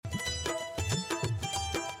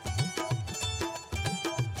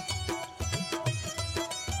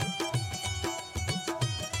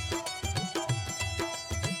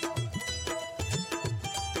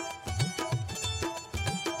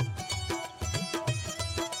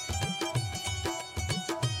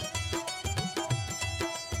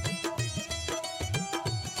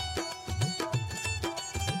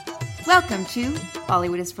Welcome to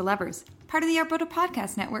Bollywood is for Lovers, part of the Arboda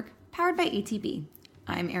Podcast Network, powered by ATB.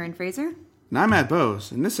 I'm Erin Fraser. And I'm Matt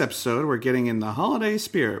Bose. In this episode, we're getting in the holiday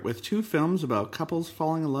spirit with two films about couples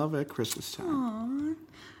falling in love at Christmas time. Aww.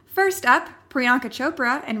 First up, Priyanka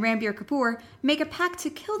Chopra and Ranbir Kapoor make a pact to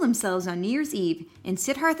kill themselves on New Year's Eve in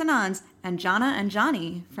Siddharth Anand's Anjana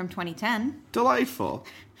Anjani from 2010. Delightful.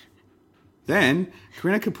 Then,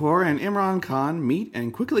 Kareena Kapoor and Imran Khan meet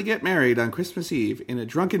and quickly get married on Christmas Eve in a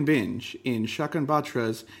drunken binge in Shakan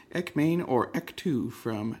Batra's Ek Main or Ek 2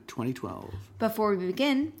 from 2012. Before we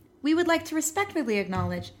begin, we would like to respectfully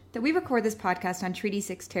acknowledge that we record this podcast on Treaty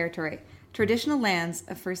 6 territory, traditional lands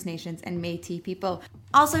of First Nations and Métis people.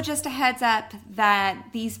 Also, just a heads up that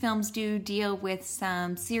these films do deal with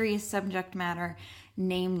some serious subject matter,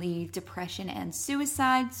 namely depression and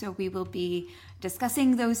suicide. So we will be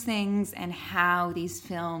discussing those things and how these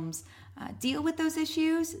films deal with those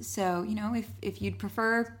issues. So, if you'd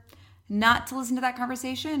prefer not to listen to that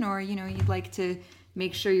conversation, or, you'd like to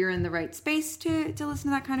make sure you're in the right space to listen to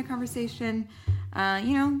that kind of conversation,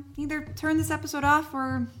 either turn this episode off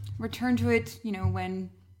or return to it, when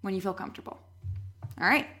you feel comfortable. All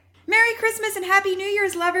right. Merry Christmas and Happy New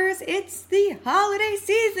Year's, lovers. It's the holiday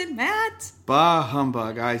season, Matt. Bah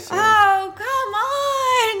humbug, I say. Oh,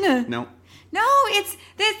 come on. No. No, it's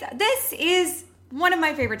this is one of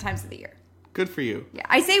my favorite times of the year. Good for you. Yeah,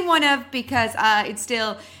 I say one of because it's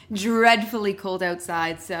still dreadfully cold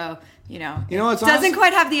outside, so it doesn't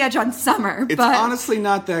quite have the edge on summer. It's honestly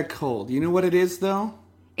not that cold. You know what it is, though?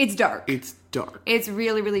 It's dark. It's dark. It's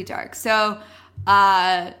really, really dark. So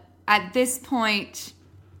at this point,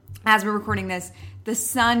 as we're recording this, the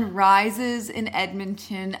sun rises in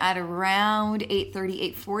Edmonton at around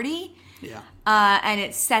 8:30, 8:40. Yeah. And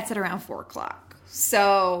it sets at around 4 o'clock.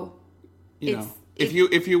 So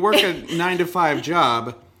if you work a 9 to 5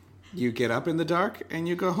 job, you get up in the dark and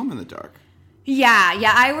you go home in the dark.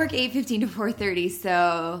 Yeah. I work 8:15 to 4:30,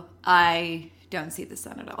 so I don't see the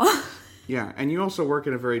sun at all. Yeah, and you also work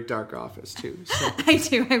in a very dark office, too. So. I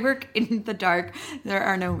do. I work in the dark. There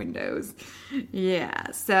are no windows.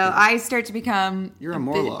 Yeah, so I start to become... You're a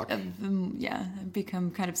Morlock. I've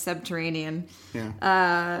become kind of subterranean.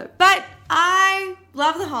 Yeah. But I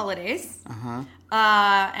love the holidays. Uh-huh.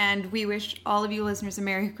 And we wish all of you listeners a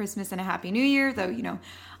Merry Christmas and a Happy New Year, though,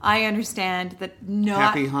 I understand that not...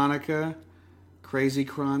 Happy Hanukkah, Crazy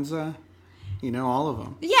Kwanzaa. All of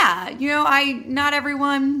them. Yeah, not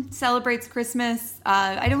everyone celebrates Christmas.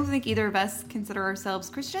 I don't think either of us consider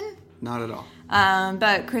ourselves Christian. Not at all.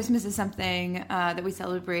 But Christmas is something that we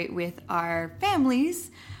celebrate with our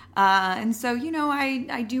families. And so,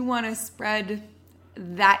 I do want to spread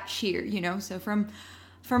that cheer, So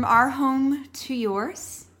from our home to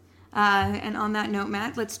yours. And on that note,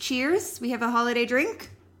 Matt, let's cheers. We have a holiday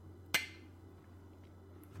drink.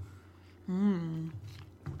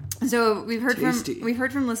 So we've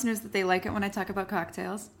heard from listeners that they like it when I talk about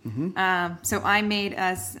cocktails. Mm-hmm. So I made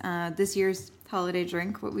us this year's holiday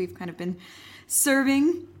drink, what we've kind of been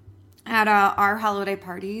serving at our holiday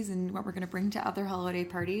parties and what we're going to bring to other holiday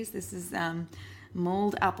parties. This is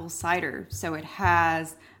mulled apple cider. So it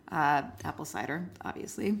has apple cider,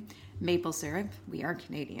 obviously, maple syrup. We are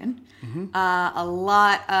Canadian. Mm-hmm. A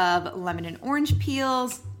lot of lemon and orange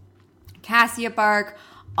peels, cassia bark,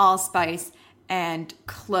 allspice, and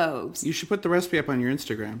cloves. You should put the recipe up on your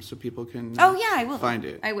Instagram so people can I will find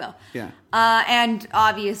it. I will. Yeah. And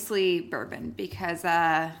obviously bourbon because...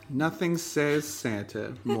 Nothing says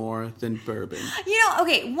Santa more than bourbon.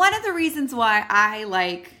 Okay, one of the reasons why I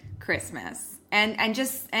like Christmas and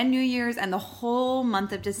New Year's and the whole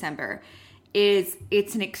month of December is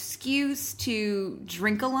it's an excuse to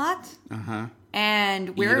drink a lot. Uh-huh.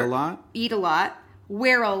 And eat a lot.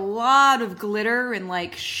 Wear a lot of glitter and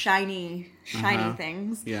shiny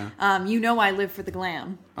things. Yeah. I live for the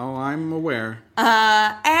glam. Oh, I'm aware.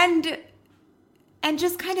 And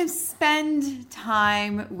just kind of spend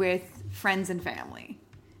time with friends and family.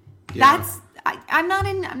 Yeah. I'm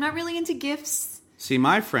not really into gifts. See,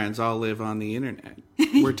 my friends all live on the internet.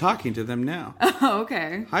 We're talking to them now. Oh,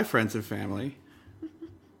 okay. Hi, friends and family.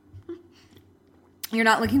 You're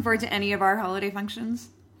not looking forward to any of our holiday functions?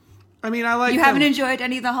 I mean, I like You them. haven't enjoyed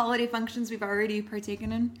any of the holiday functions we've already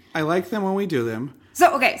partaken in? I like them when we do them.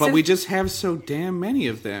 But we just have so damn many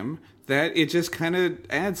of them that it just kind of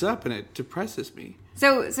adds up and it depresses me.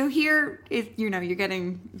 So here, you're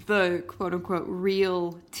getting the quote-unquote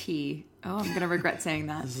real tea. Oh, I'm going to regret saying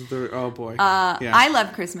that. This is oh, boy. Yeah. I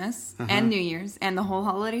love Christmas and New Year's and the whole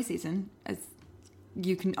holiday season, as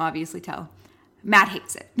you can obviously tell. Matt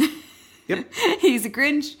hates it. Yep. He's a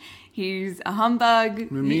Grinch. He's a humbug.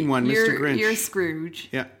 The mean one, Mr. Grinch. You're Scrooge.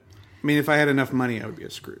 Yeah. I mean, if I had enough money, I would be a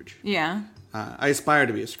Scrooge. Yeah. I aspire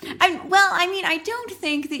to be a Scrooge. I don't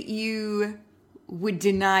think that you would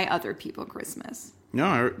deny other people Christmas.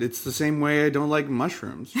 No, it's the same way I don't like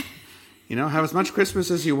mushrooms. Have as much Christmas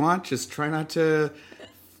as you want. Just try not to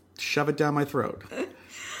shove it down my throat.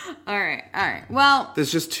 All right. Well,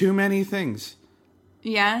 there's just too many things.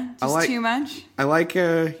 Yeah, just too much. I like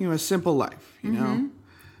a simple life.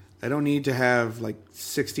 I don't need to have like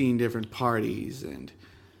 16 different parties and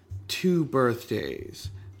 2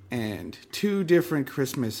 birthdays and 2 different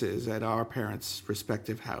Christmases at our parents'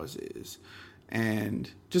 respective houses and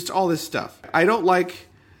just all this stuff. I don't like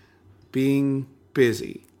being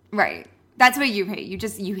busy. Right. That's what you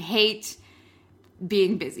hate. You hate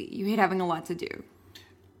being busy. You hate having a lot to do.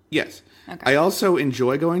 Yes. Okay. I also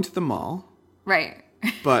enjoy going to the mall. Right.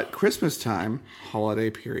 But Christmas time, holiday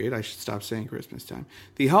period, I should stop saying Christmas time.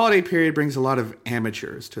 The holiday period brings a lot of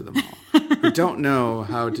amateurs to the mall who don't know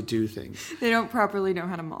how to do things. They don't properly know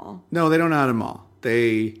how to mall. No, they don't know how to mall.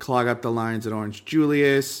 They clog up the lines at Orange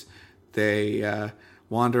Julius. They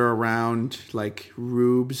wander around like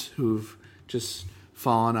rubes who've just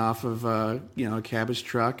fallen off of a cabbage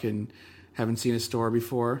truck and haven't seen a store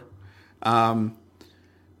before.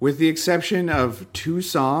 With the exception of 2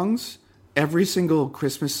 songs, every single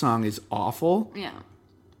Christmas song is awful. Yeah.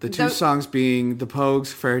 The 2 songs being The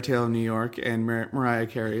Pogues' Fairy Tale of New York and Mariah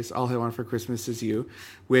Carey's All I Want for Christmas Is You,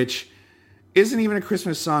 which isn't even a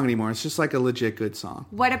Christmas song anymore. It's just like a legit good song.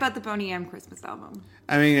 What about the Boney M Christmas album?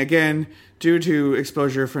 I mean, again, due to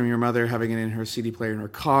exposure from your mother having it in her CD player in her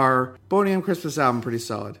car, Boney M Christmas album, pretty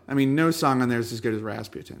solid. I mean, no song on there is as good as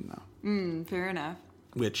Rasputin, though. Fair enough.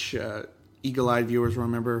 Which eagle-eyed viewers will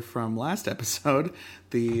remember from last episode.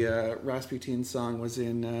 The Rasputin song was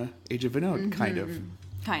in Age of Vinod, kind of.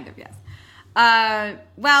 Kind of, yes.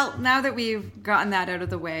 Well, now that we've gotten that out of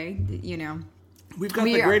the way, We've got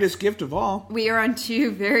the greatest gift of all. We are on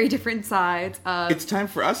 2 very different sides of... It's time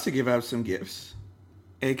for us to give out some gifts,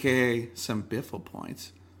 a.k.a. some Biffle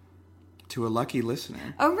points, to a lucky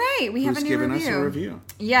listener. Oh, right. We have a new review. Who's given us a review.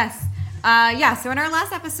 Yes. So in our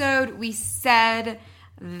last episode, we said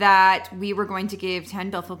that we were going to give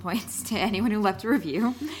 10 Biffle points to anyone who left a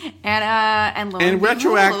review. And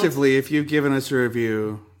retroactively, if you've given us a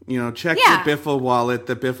review... check your Biffle wallet.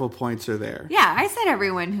 The Biffle points are there. Yeah, I said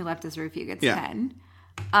everyone who left us a review gets 10.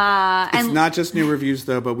 It's not just new reviews,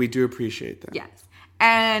 though, but we do appreciate them. Yes.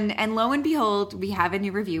 And lo and behold, we have a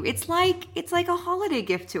new review. It's like a holiday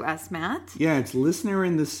gift to us, Matt. Yeah, it's Listener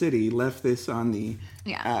in the City left this on the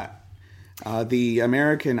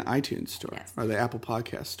American iTunes store, or the Apple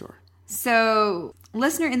Podcast store. So,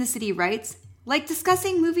 Listener in the City writes, like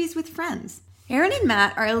discussing movies with friends. Aaron and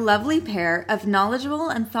Matt are a lovely pair of knowledgeable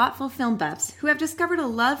and thoughtful film buffs who have discovered a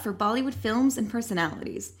love for Bollywood films and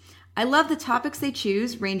personalities. I love the topics they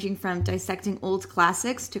choose, ranging from dissecting old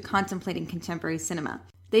classics to contemplating contemporary cinema.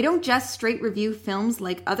 They don't just straight review films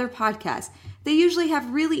like other podcasts. They usually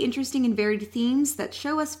have really interesting and varied themes that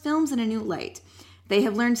show us films in a new light. They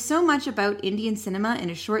have learned so much about Indian cinema in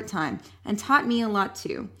a short time and taught me a lot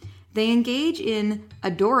too. They engage in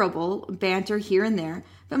adorable banter here and there,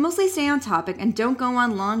 but mostly stay on topic and don't go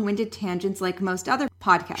on long-winded tangents like most other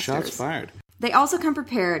podcasters. Shots fired. They also come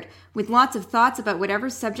prepared with lots of thoughts about whatever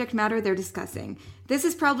subject matter they're discussing. This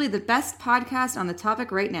is probably the best podcast on the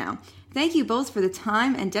topic right now. Thank you both for the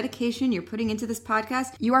time and dedication you're putting into this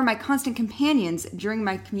podcast. You are my constant companions during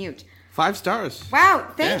my commute. 5 stars. Wow.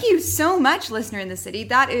 Thank you so much, Listener in the City.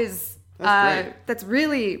 That's great. That's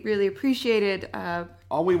really, really appreciated.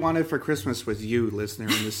 All we wanted for Christmas was you, Listener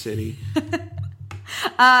in the City.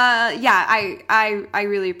 I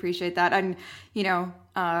really appreciate that. And,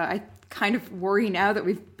 I kind of worry now that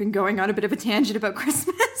we've been going on a bit of a tangent about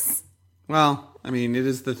Christmas. Well, I mean, it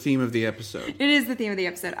is the theme of the episode. It is the theme of the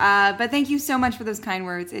episode. But thank you so much for those kind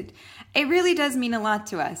words. It really does mean a lot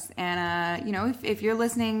to us. And, if you're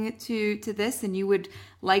listening to this and you would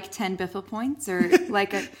like 10 Biffle points or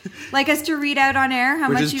like us to read out on air how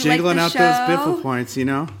We're much you like the show. We're just jingling out those Biffle points,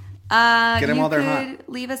 Get them while they're hot. You could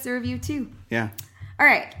leave us a review too. Yeah. All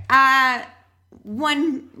right.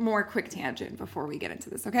 One more quick tangent before we get into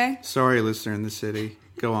this, okay? Sorry, Listener in the City.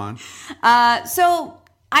 Go on. So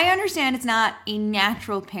I understand it's not a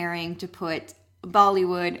natural pairing to put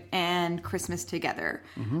Bollywood and Christmas together.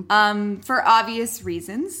 Mm-hmm. For obvious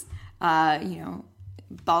reasons.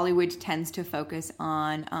 Bollywood tends to focus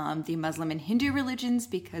on the Muslim and Hindu religions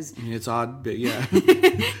because... I mean, it's odd, but yeah.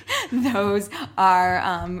 Those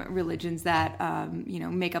are religions that,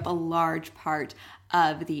 make up a large part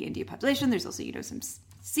of the India population. There's also, some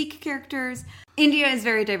Sikh characters. India is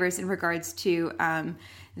very diverse in regards to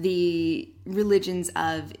the religions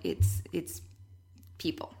of its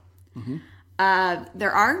people.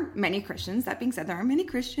 There are many Christians. That being said, there are many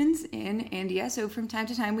Christians in India. So from time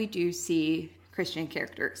to time, we do see Christian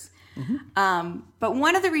characters. But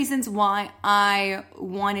one of the reasons why I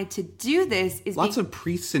wanted to do this is... Lots of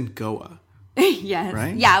priests in Goa. Yes.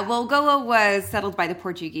 Right? Yeah, well, Goa was settled by the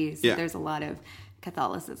Portuguese. So Yeah. there's a lot of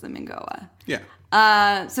Catholicism in Goa. Yeah.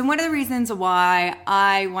 So one of the reasons why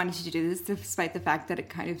I wanted to do this, despite the fact that it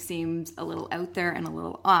kind of seems a little out there and a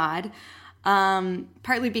little odd,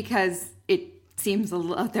 partly because it seems a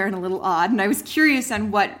little out there and a little odd, and I was curious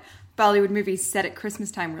on what Bollywood movies set at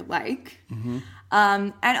Christmas time were like.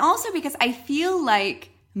 And also because I feel like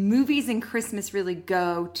movies and Christmas really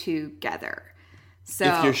go together. So,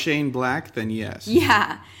 If you're Shane Black, then yes.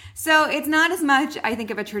 yeah. So it's not as much, I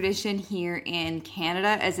think, of a tradition here in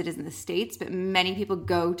Canada as it is in the States, but many people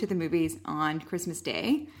go to the movies on Christmas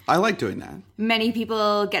Day. I like doing that. Many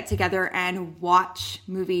people get together and watch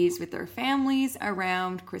movies with their families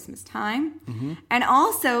around Christmas time. And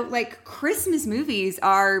also, like, Christmas movies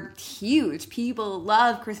are huge. People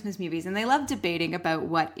love Christmas movies, and they love debating about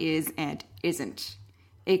what is and isn't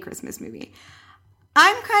a Christmas movie.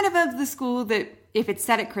 I'm kind of the school that if it's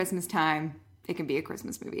set at Christmas time, it can be a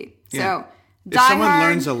Christmas movie. Yeah. So, If someone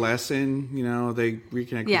learns a lesson, they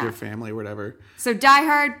reconnect Yeah. with their family or whatever. So Die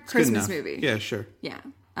Hard, Good Christmas enough. movie. Yeah, sure.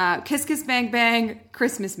 Yeah. Kiss Kiss Bang Bang,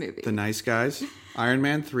 Christmas movie. The Nice Guys. Iron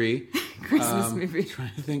Man 3. Christmas movie.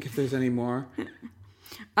 Trying to think if there's any more.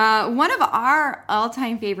 One of our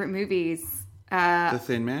all-time favorite movies. The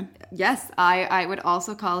Thin Man. Yes, I would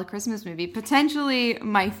also call a Christmas movie. Potentially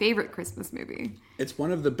my favorite Christmas movie. It's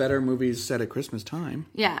one of the better movies set at Christmas time.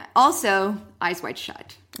 Yeah. Also, Eyes Wide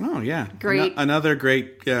Shut. Oh, yeah. Great. Another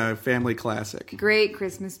great family classic. Great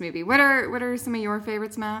Christmas movie. What are some of your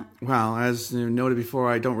favorites, Matt? Well, as noted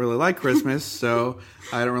before, I don't really like Christmas, so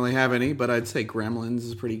I don't really have any, but I'd say Gremlins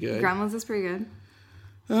is pretty good. Gremlins is pretty good.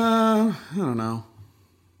 I don't know.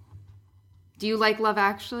 Do you like Love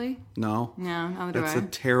Actually? No. No, neither do That's I. a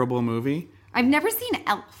terrible movie. I've never seen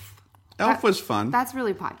Elf. Elf was fun. That's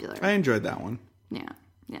really popular. I enjoyed that one.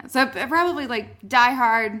 Yeah. So probably like Die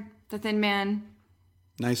Hard, The Thin Man.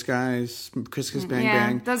 Nice Guys, Kiss Kiss Bang Yeah,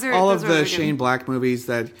 Bang. those are- all those of are the really good. Shane Black movies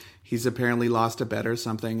that he's apparently lost a bet or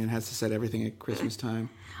something and has to set everything at Christmas time.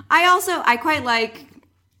 I quite like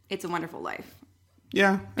It's a Wonderful Life.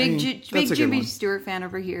 Yeah. Big that's a good Jimmy one. Stewart fan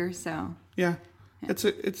over here, so Yeah. It's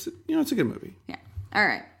a good movie. yeah. All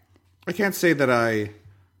right. I can't say that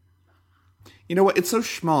you know what? It's so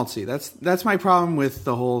schmaltzy. That's my problem with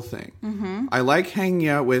the whole thing. Mm-hmm. I like hanging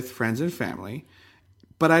out with friends and family,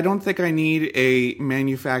 but I don't think I need a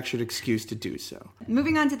manufactured excuse to do so.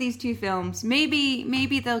 Moving on to these two films,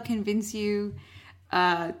 maybe they'll convince you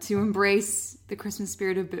to embrace the Christmas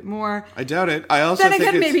spirit a bit more. I doubt it. I also Then think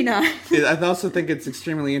again, maybe not. I also think it's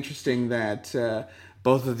extremely interesting that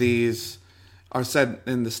both of these are set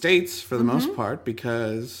in the States for the most part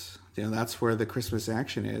because that's where the Christmas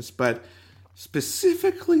action is, but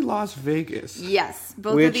specifically Las Vegas. Yes,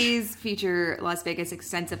 both of these feature Las Vegas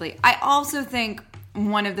extensively. I also think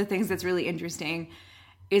one of the things that's really interesting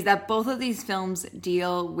is that both of these films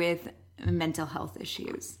deal with mental health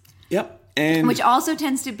issues. Yep. And Which also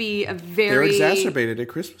tends to be a very... they're exacerbated at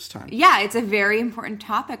Christmas time. Yeah, it's a very important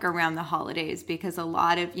topic around the holidays because a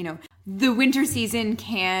lot of, the winter season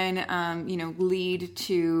can, lead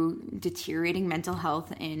to deteriorating mental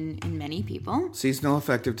health in many people. Seasonal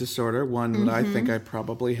affective disorder, one that I think I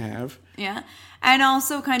probably have. Yeah. And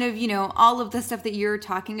also kind of, all of the stuff that you're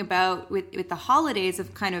talking about with the holidays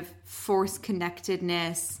of kind of forced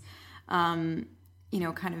connectedness, kind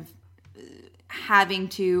of having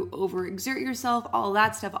to overexert yourself, all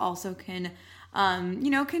that stuff also can,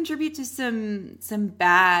 contribute to some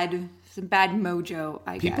bad mojo,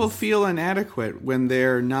 I guess. People feel inadequate when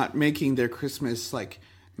they're not making their Christmas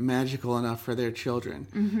magical enough for their children.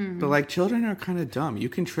 Mm-hmm. But children are kind of dumb. You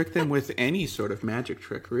can trick them with any sort of magic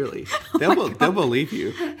trick, really. They'll believe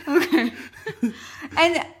you. Okay.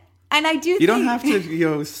 and I do. You don't have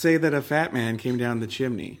to say that a fat man came down the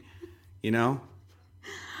chimney.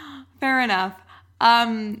 Fair enough.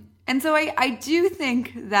 And so I do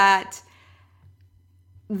think that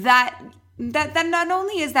not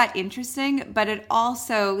only is that interesting, but it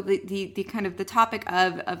also the kind of the topic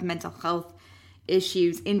of mental health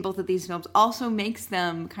issues in both of these films also makes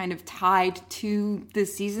them kind of tied to the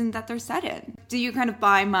season that they're set in. Do you kind of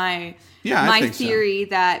buy my theory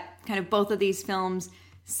that kind of both of these films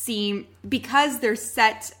seem, because they're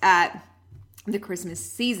set at the Christmas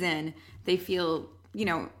season, they feel,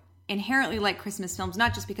 inherently like Christmas films,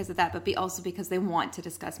 not just because of that, but also because they want to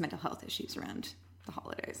discuss mental health issues around the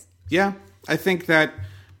holidays. Yeah, I think that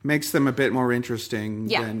makes them a bit more interesting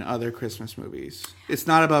Yeah. than other Christmas movies. It's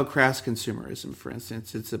not about crass consumerism, for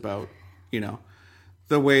instance. It's about,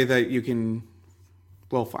 the way that you can...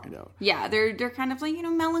 We'll find out. Yeah, they're kind of like,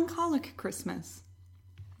 melancholic Christmas.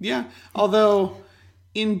 Yeah, although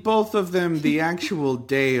in both of them, the actual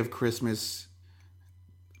day of Christmas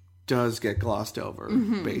does get glossed over,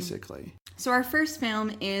 basically. So our first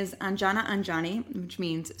film is Anjana Anjani, which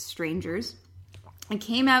means strangers. It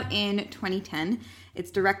came out in 2010.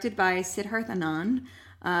 It's directed by Siddharth Anand,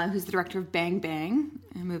 who's the director of Bang Bang,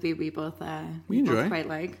 a movie we both enjoy. quite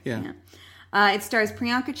like. Yeah. It stars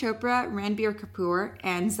Priyanka Chopra, Ranbir Kapoor,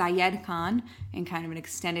 and Zayed Khan in kind of an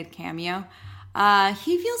extended cameo.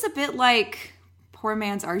 He feels a bit like poor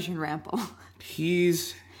man's Arjun Rampal.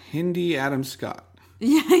 He's Hindi Adam Scott.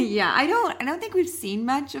 Yeah. I don't think we've seen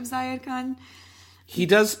much of Zayed Khan. He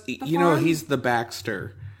does, before. he's the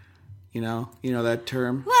Baxter. You know that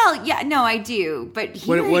term? Well, yeah, no, I do. But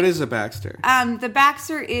What is a Baxter? The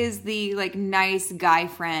Baxter is the nice guy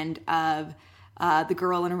friend of the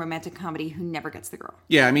girl in a romantic comedy who never gets the girl.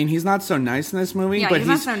 Yeah, I mean, he's not so nice in this movie, Yeah, but he's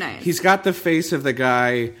not so nice. He's got the face of the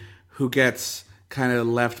guy who gets kind of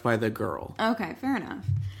left by the girl. Okay, fair enough.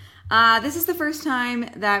 This is the first time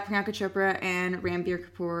that Priyanka Chopra and Ranbir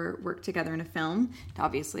Kapoor worked together in a film to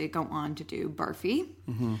obviously go on to do Barfi.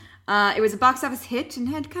 Mm-hmm. It was a box office hit and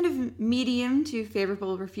had kind of medium to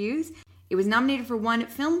favorable reviews. It was nominated for one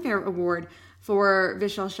Filmfare Award for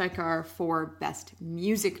Vishal Shekhar for Best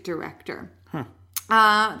Music Director.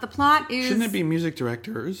 Huh. The plot is... Shouldn't it be music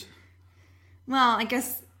directors? Well, I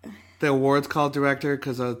guess... The award's called director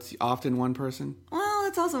because it's often one person? Well,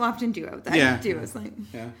 it's also often duo. Yeah. Duos. Like,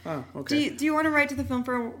 Yeah. Oh, okay. do you want to write to the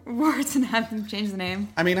Filmfare Awards and have them change the name?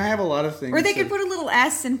 I mean, I have a lot of things. Or they could put a little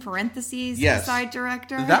S in parentheses Yes. beside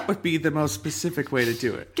director. That would be the most specific way to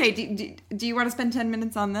do it. Okay, do you want to spend 10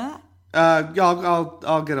 minutes on that?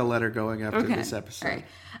 I'll get a letter going after this episode.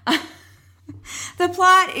 All right. The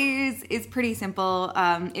plot is pretty simple.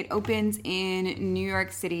 It opens in New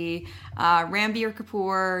York City. Ranbir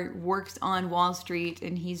Kapoor works on Wall Street,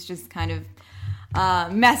 and he's just kind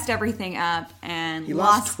of messed everything up and He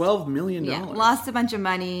lost $12 million. Yeah, lost a bunch of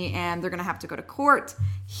money, and they're going to have to go to court.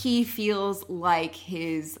 He feels like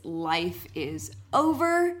his life is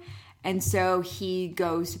over, and so he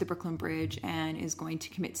goes to the Brooklyn Bridge and is going to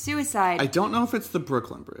commit suicide. I don't know if it's the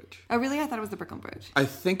Brooklyn Bridge. Oh, really? I thought it was the Brooklyn Bridge. I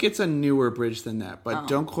think it's a newer bridge than that, but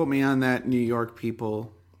don't quote me on that, New York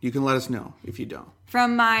people. You can let us know if you don't.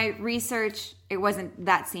 From my research,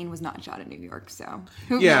 that scene was not shot in New York, so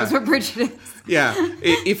who Yeah. knows what bridge it is. Yeah,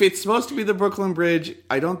 if it's supposed to be the Brooklyn Bridge,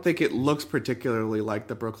 I don't think it looks particularly like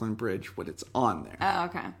the Brooklyn Bridge when it's on there. Oh,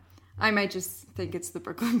 okay. I might just think it's the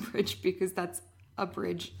Brooklyn Bridge because that's a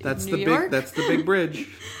bridge That's in the New big. York. That's the big bridge.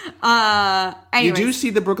 You Anyways, do see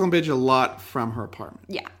the Brooklyn Bridge a lot from her apartment.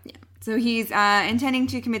 Yeah. So he's intending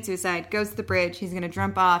to commit suicide, goes to the bridge. He's going to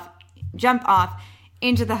jump off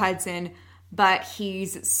into the Hudson, but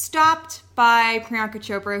he's stopped by Priyanka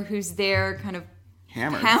Chopra, who's there kind of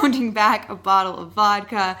Hammered. pounding back a bottle of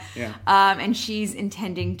vodka. Yeah. And she's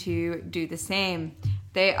intending to do the same.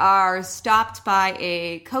 They are stopped by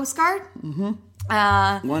a Coast Guard. Mm-hmm.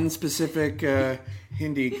 One specific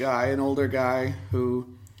Hindi guy, an older guy,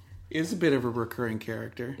 who is a bit of a recurring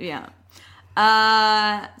character. Yeah.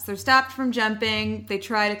 So they're stopped from jumping. They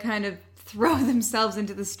try to kind of throw themselves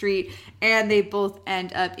into the street, and they both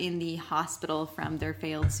end up in the hospital from their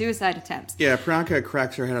failed suicide attempts. Yeah, Priyanka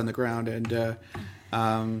cracks her head on the ground, and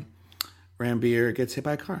Ranbir gets hit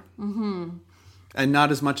by a car. Mm-hmm. And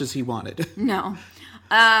not as much as he wanted. No.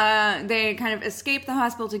 They kind of escape the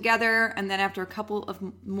hospital together, and then after a couple of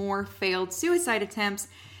more failed suicide attempts,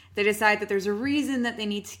 they decide that there's a reason that they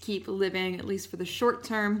need to keep living, at least for the short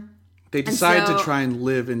term. They decide to try and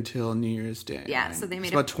live until New Year's Day. Yeah, right? so they made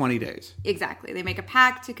it's about 20 days. Exactly. They make a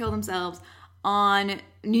pact to kill themselves on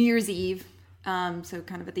New Year's Eve, so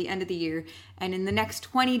kind of at the end of the year. And in the next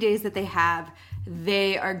 20 days that they have,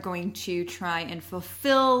 they are going to try and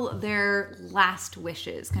fulfill their last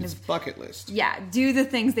wishes. It's bucket list. Yeah, do the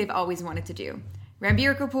things they've always wanted to do.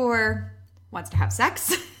 Ranbir Kapoor wants to have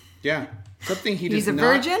sex. Yeah. Something He's a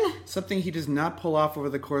virgin? Something he does not pull off over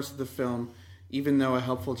the course of the film, even though a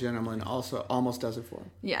helpful gentleman also almost does it for him.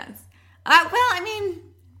 Yes. Well, I mean,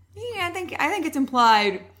 yeah, I think it's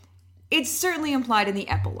implied. It's certainly implied in the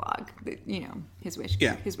epilogue that, his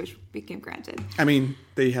wish became granted. I mean,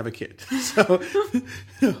 they have a kid. So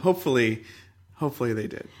hopefully they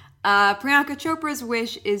did. Priyanka Chopra's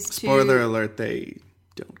wish is to... Spoiler alert, they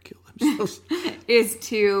don't kill themselves. is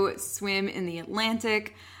to swim in the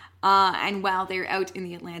Atlantic. And while they're out in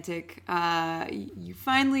the Atlantic, you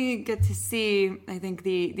finally get to see, I think,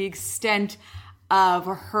 the extent of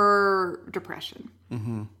her depression.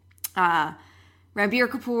 Ranbir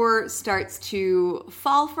Kapoor starts to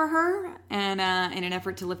fall for her, and in an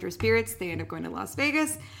effort to lift her spirits, they end up going to Las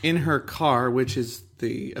Vegas. In her car, which is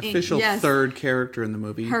the official third character in the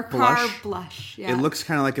movie. Her car, Blush. Yeah. It looks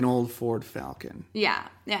kind of like an old Ford Falcon. Yeah,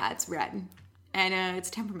 it's red. And it's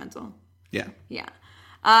temperamental. Yeah. Yeah.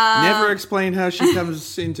 Never explained how she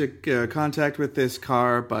comes into contact with this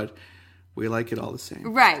car, but we like it all the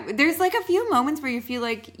same. Right. There's like a few moments where you feel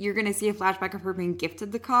like you're going to see a flashback of her being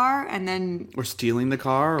gifted the car, and then... Or stealing the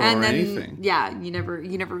car, or anything. Yeah, you never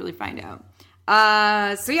really find out.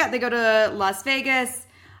 So yeah, they go to Las Vegas.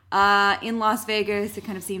 In Las Vegas, it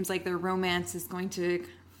kind of seems like their romance is going to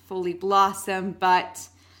fully blossom, but...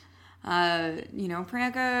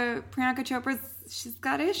 Priyanka Chopra's, she's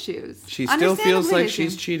got issues. She still feels like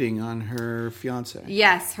she's cheating on her fiance.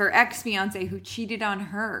 Yes, her ex-fiance who cheated on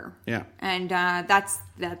her. Yeah. And that's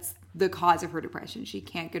the cause of her depression. She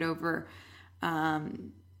can't get over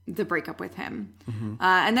the breakup with him. Mm-hmm.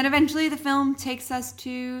 And then eventually the film takes us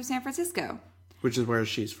to San Francisco. Which is where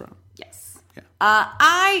she's from. Yes.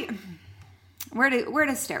 Yeah. Where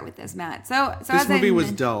to start with this, Matt? So this movie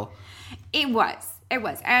was dull. It was.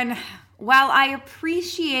 And while I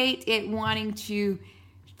appreciate it wanting to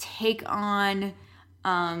take on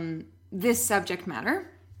this subject matter,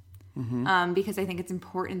 because I think it's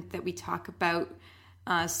important that we talk about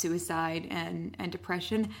suicide and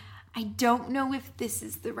depression, I don't know if this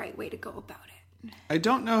is the right way to go about it. I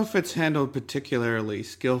don't know if it's handled particularly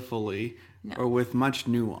skillfully or with much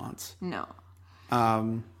nuance. No.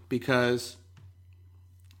 Because,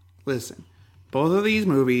 listen, both of these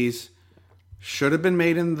movies... should have been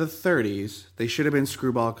made in the 30s. They should have been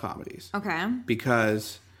screwball comedies. Okay.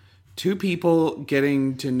 Because two people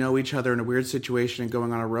getting to know each other in a weird situation and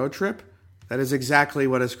going on a road trip, that is exactly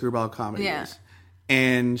what a screwball comedy is.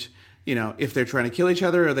 And, if they're trying to kill each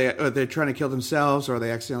other or they're trying to kill themselves or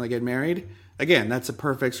they accidentally get married, again, that's a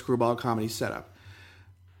perfect screwball comedy setup.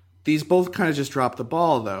 These both kind of just drop the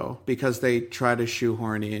ball, though, because they try to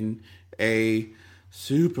shoehorn in a...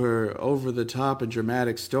 super over-the-top and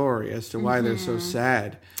dramatic story as to why they're so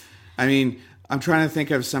sad. I mean, I'm trying to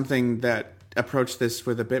think of something that approached this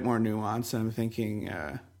with a bit more nuance, and I'm thinking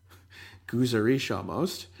Guzarish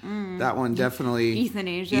almost. That one definitely...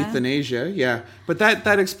 Euthanasia, yeah. But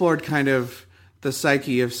that explored kind of the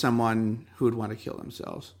psyche of someone who would want to kill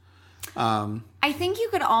themselves. I think you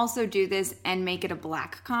could also do this and make it a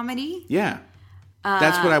black comedy. Yeah.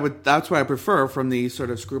 That's what I prefer from the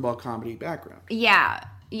sort of screwball comedy background. Yeah.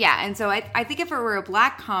 And so I think if it were a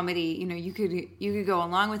black comedy, you could go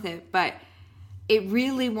along with it, but it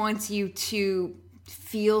really wants you to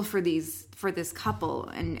feel for this couple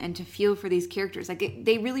and to feel for these characters. Like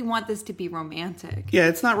they really want this to be romantic. Yeah,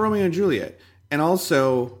 it's not Romeo and Juliet. And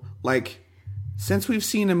also, since we've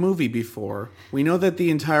seen a movie before, we know that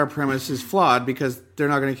the entire premise is flawed because they're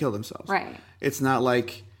not going to kill themselves. Right. It's not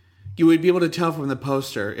like... You would be able to tell from the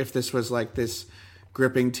poster if this was like this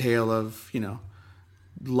gripping tale of,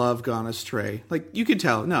 love gone astray. You could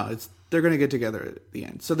tell, they're going to get together at the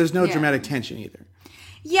end. So there's no dramatic tension either.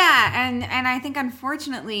 Yeah, and I think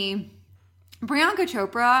unfortunately, Priyanka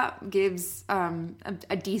Chopra gives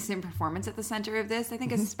a decent performance at the center of this. I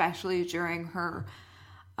think especially during her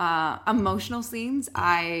emotional scenes,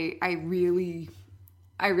 I really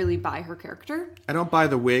buy her character. I don't buy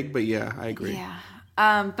the wig, but yeah, I agree. Yeah.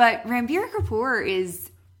 But Ranbir Kapoor is...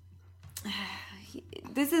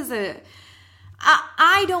 This is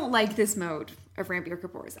I don't like this mode of Ranbir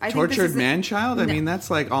Kapoor's. Tortured man-child? No. I mean, that's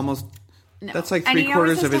like almost... No. That's like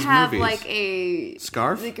three-quarters of his have movies. Like a...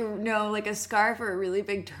 Scarf? Like a scarf or a really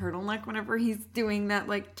big turtleneck whenever he's doing that,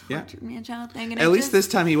 tortured man-child thing. And At least this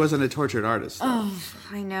time he wasn't a tortured artist. Though. Oh,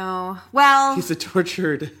 I know. Well... He's a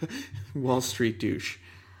tortured Wall Street douche.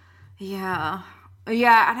 Yeah.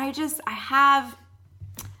 Yeah, and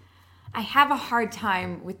I have a hard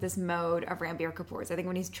time with this mode of Ranbir Kapoor's. I think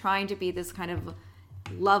when he's trying to be this kind of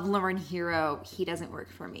love-lorn hero, he doesn't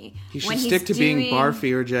work for me. He should stick to being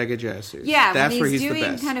Barfi or Jagged Jesus. Yeah, that's when where he's doing the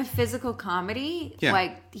best. Kind of physical comedy,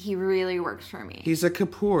 he really works for me. He's a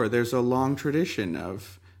Kapoor. There's a long tradition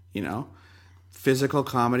of, physical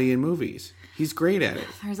comedy in movies. He's great at it.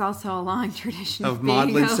 There's also a long tradition of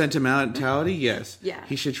maudlin sentimentality. Yes. Yeah.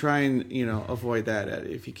 He should try and avoid that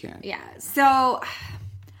if he can. Yeah. So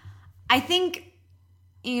I think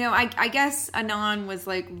I guess Anand was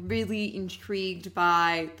really intrigued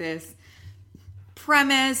by this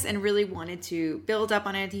premise and really wanted to build up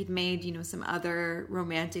on it. He'd made some other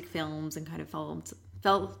romantic films and kind of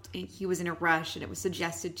felt he was in a rush, and it was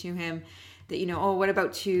suggested to him that what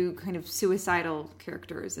about two kind of suicidal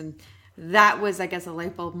characters, and that was, I guess, a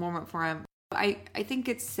light bulb moment for him. I think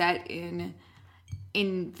it's set in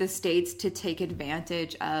the States to take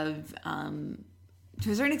advantage of,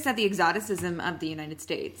 to a certain extent, the exoticism of the United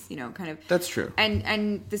States, kind of. That's true.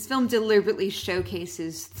 And this film deliberately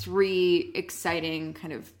showcases 3 exciting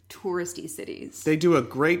kind of touristy cities. They do a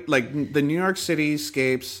great, like, the New York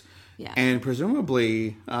cityscapes, and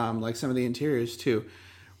presumably, like, some of the interiors, too.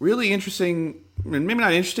 Really interesting, maybe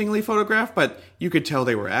not interestingly photographed, but you could tell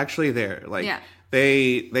they were actually there. Like,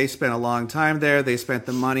 they spent a long time there. They spent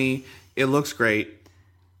the money. It looks great.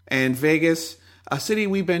 And Vegas, a city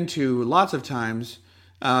we've been to lots of times,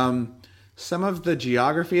 some of the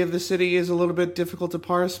geography of the city is a little bit difficult to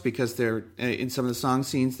parse because they're in some of the song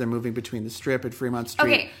scenes, they're moving between the Strip and Fremont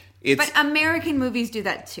Street. Okay, but American movies do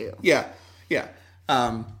that too. Yeah.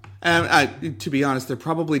 And to be honest, they're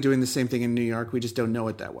probably doing the same thing in New York. We just don't know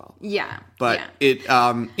it that well. Yeah. But it,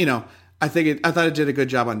 I thought it did a good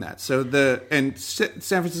job on that. So San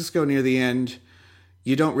Francisco near the end,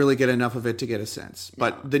 you don't really get enough of it to get a sense.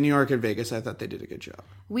 But the New York and Vegas, I thought they did a good job.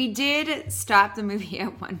 We did stop the movie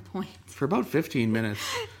at one point. For about 15 minutes.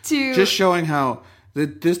 To just showing how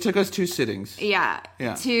this took us 2 sittings. Yeah.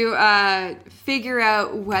 To figure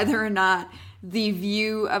out whether or not the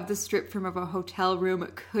view of the Strip from a hotel room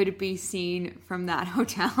could be seen from that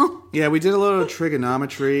hotel. Yeah, we did a little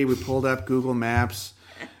trigonometry. We pulled up Google Maps.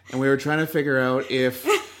 And we were trying to figure out if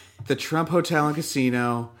the Trump Hotel and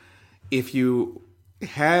Casino, if you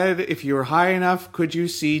were high enough, could you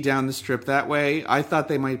see down the Strip that way? I thought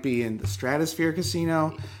they might be in the Stratosphere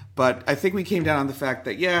Casino, but I think we came down on the fact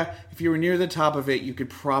that, if you were near the top of it, you could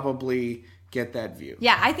probably get that view.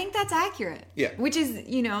 Yeah, I think that's accurate. Yeah. Which is,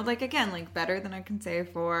 better than I can say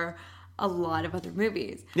for a lot of other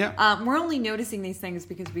movies. Yeah. We're only noticing these things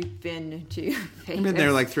because we've been to Vegas. I've been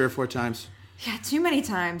there like 3 or 4 times. Yeah, too many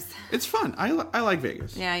times. It's fun. I like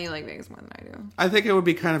Vegas. Yeah, you like Vegas more than I do. I think it would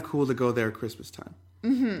be kind of cool to go there at Christmas time.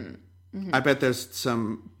 Mm-hmm. I bet there's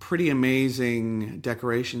some pretty amazing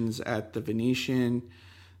decorations at the Venetian.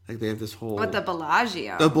 Like they have this whole... But the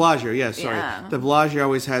Bellagio. The Bellagio, yeah, sorry. Yeah. The Bellagio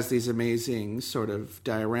always has these amazing sort of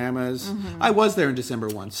dioramas. Mm-hmm. I was there in December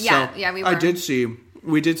once. Yeah, we were.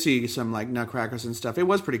 We did see some like nutcrackers and stuff. It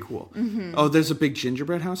was pretty cool. Mm-hmm. Oh, there's a big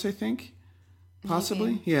gingerbread house, I think.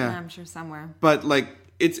 Possibly. Maybe. Yeah. I'm sure somewhere. But like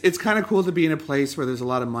it's kind of cool to be in a place where there's a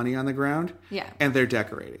lot of money on the ground. Yeah. And they're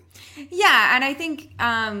decorating. Yeah, and I think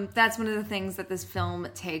that's one of the things that this film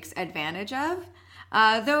takes advantage of.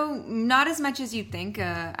 Though not as much as you'd think.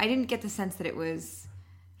 I didn't get the sense that it was...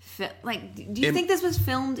 do you think this was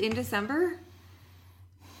filmed in December?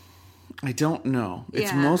 I don't know.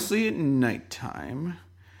 It's Yeah. mostly at nighttime.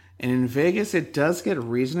 And in Vegas, it does get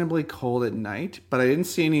reasonably cold at night, but I didn't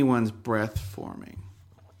see anyone's breath forming.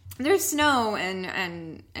 There's snow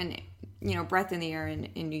and breath in the air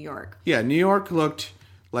in New York. Yeah, New York looked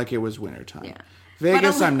like it was wintertime. Yeah.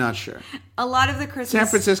 Vegas, I'm not sure. A lot of the Christmas... San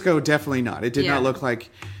Francisco, definitely not. It did not look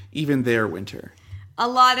like even their winter. A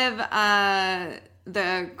lot of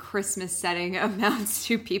the Christmas setting amounts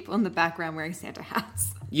to people in the background wearing Santa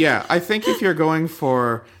hats. Yeah, I think if you're going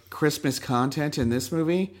for Christmas content in this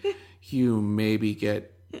movie, you maybe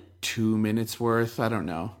get 2 minutes worth. I don't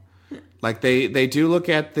know. Like they do look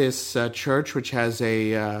at this church, which has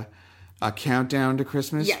a countdown to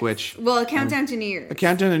Christmas, Yes. a countdown to New Year's. A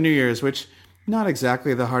countdown to New Year's, which not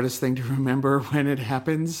exactly the hardest thing to remember when it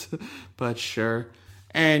happens, but sure.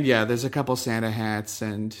 And yeah, there's a couple Santa hats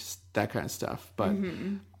and that kind of stuff. But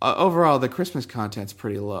overall, the Christmas content's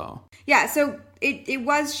pretty low. Yeah, so it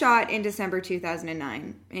was shot in December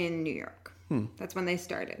 2009 in New York. That's when they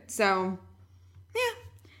started. So, yeah.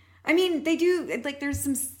 I mean, they do, there's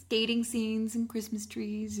some skating scenes and Christmas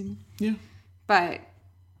trees. Yeah. But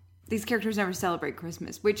these characters never celebrate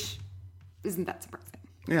Christmas, which isn't that surprising.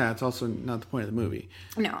 Yeah, it's also not the point of the movie.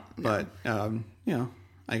 No. But,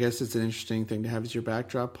 I guess it's an interesting thing to have as your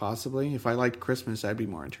backdrop, possibly. If I liked Christmas, I'd be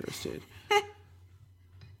more interested.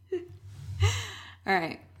 All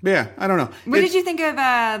right. But yeah, I don't know. What did you think of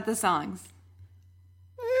the songs?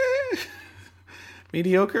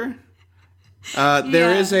 Mediocre.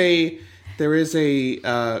 There is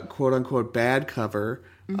a quote unquote bad cover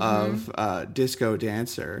of Disco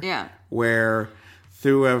Dancer. Yeah. Where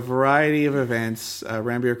through a variety of events,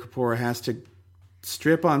 Ranbir Kapoor has to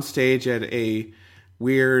strip on stage at a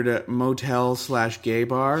weird motel/gay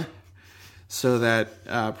bar so that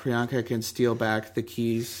Priyanka can steal back the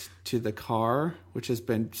keys to the car, which has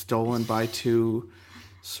been stolen by 2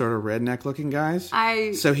 sort of redneck-looking guys.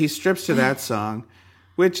 So he strips to that song,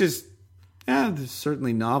 which is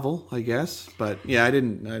certainly novel, I guess. But yeah, I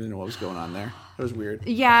didn't know what was going on there. It was weird.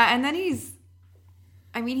 Yeah, and then he's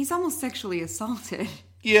almost sexually assaulted.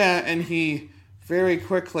 Yeah, and he very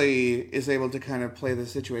quickly is able to kind of play the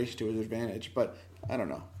situation to his advantage. But I don't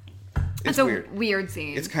know. It's a weird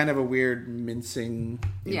scene. It's kind of a weird mincing.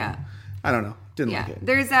 Yeah. Know. I don't know. Didn't like it.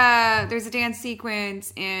 There's a dance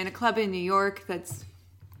sequence in a club in New York that's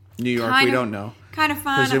New York. We don't know. Kind of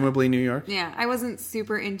fun. Presumably New York. Yeah, I wasn't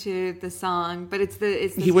super into the song, but it's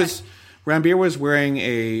the. Ranbir was wearing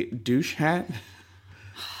a douche hat,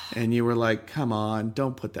 and you were like, "Come on,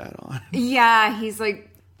 don't put that on." Yeah, he's like,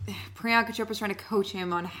 Priyanka Chopra's trying to coach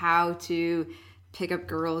him on how to pick up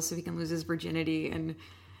girls so he can lose his virginity, and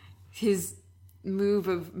his move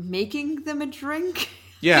of making them a drink.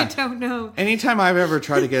 Yeah. I don't know. Anytime I've ever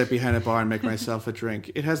tried to get behind a bar and make myself a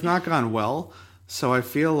drink, it has not gone well. So I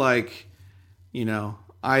feel like,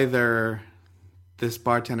 either this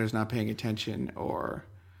bartender's not paying attention or,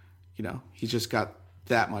 he's just got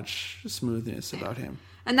that much smoothness about him.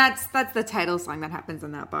 And that's the title song that happens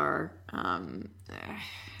in that bar.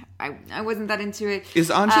 I wasn't that into it. Is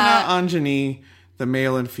Anjana Anjani the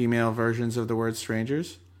male and female versions of the word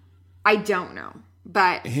strangers? I don't know.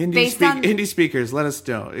 But Hindi speakers, let us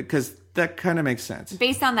know, because that kind of makes sense.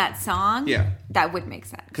 Based on that song, yeah, that would make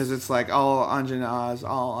sense. Because it's like all Anjanas,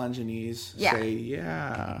 all Anjanis say,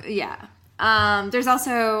 yeah. Yeah. There's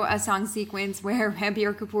also a song sequence where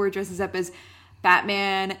Ranbir Kapoor dresses up as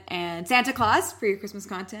Batman and Santa Claus for your Christmas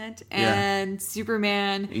content, and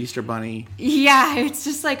Superman. Easter Bunny. Yeah, it's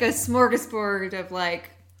just like a smorgasbord of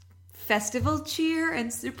like festival cheer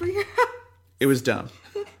and superhero. It was dumb.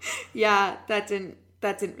 Yeah, that didn't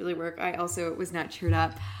really work. I also was not cheered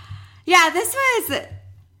up. Yeah, this was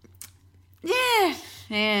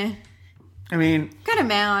I mean, kind of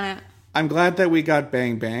meh on it. I'm glad that we got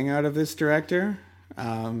Bang Bang out of this director.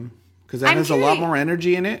 Because that has a lot more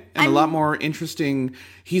energy in it and a lot more interesting.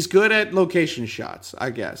 He's good at location shots, I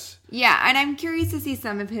guess. Yeah, and I'm curious to see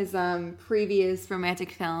some of his previous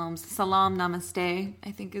romantic films. Salam Namaste,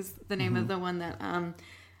 I think, is the name of the one that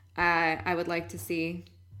I would like to see.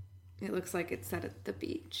 It looks like it's set at the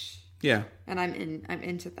beach. Yeah, and I'm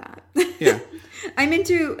into that. Yeah, I'm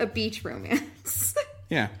into a beach romance.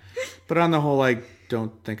 Yeah, but on the whole, I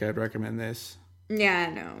don't think I'd recommend this. Yeah,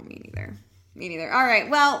 no, me neither. All right,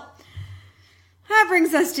 well, that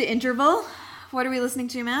brings us to Interval. What are we listening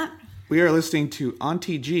to, Matt? We are listening to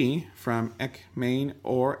Auntie G from Ek Main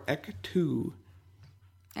or Ek 2.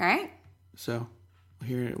 All right. So,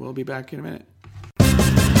 we'll be back in a minute.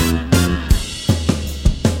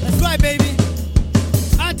 That's right, baby.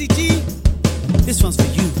 Auntie G, this one's for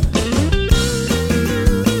you.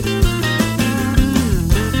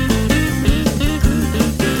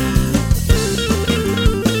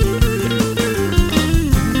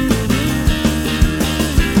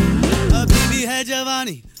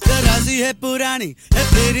 जवानी तराजी है पुरानी है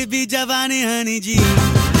फिर भी जवानी हनी जी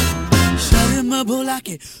शर्म भुला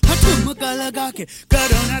के ठुमका लगा के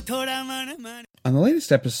करो ना थोड़ा मन. On the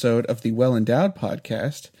latest episode of the Well Endowed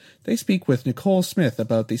podcast, they speak with Nicole Smith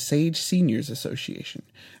about the Sage Seniors Association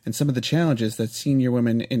and some of the challenges that senior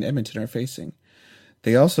women in Edmonton are facing.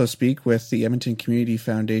 They also speak with the Edmonton Community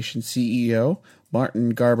Foundation CEO, Martin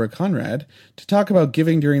Garber Conrad, to talk about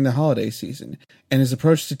giving during the holiday season and his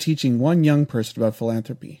approach to teaching one young person about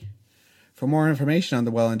philanthropy. For more information on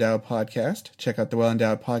the Well Endowed podcast, check out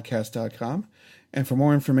thewellendowedpodcast.com. And for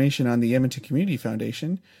more information on the Edmonton Community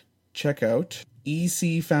Foundation, check out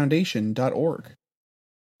ecfoundation.org.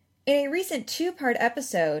 In a recent 2-part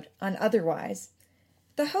episode on Otherwise,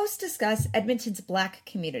 the hosts discuss Edmonton's Black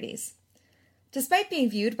communities. Despite being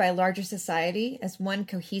viewed by larger society as one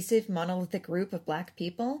cohesive, monolithic group of Black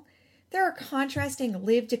people, there are contrasting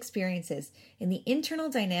lived experiences in the internal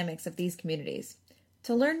dynamics of these communities.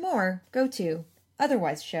 To learn more, go to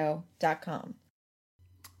otherwiseshow.com.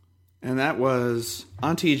 And that was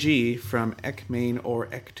Auntie G from Ek Main or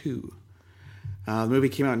Ek 2. The movie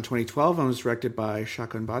came out in 2012 and was directed by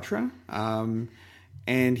Shakun Batra.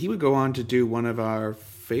 And he would go on to do one of our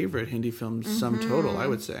favorite Hindi films, sum total, I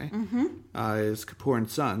would say, is Kapoor and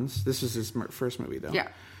Sons. This was his first movie, though. Yeah.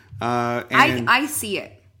 And I see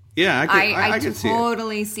it. Yeah, I can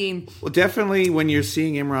totally see. Well, definitely when you're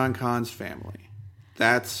seeing Imran Khan's family,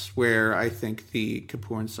 that's where I think the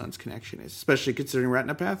Kapoor and Sons connection is, especially considering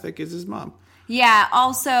Ratna Pathak is his mom. Yeah,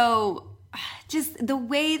 also, just the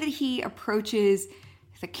way that he approaches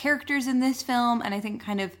the characters in this film, and I think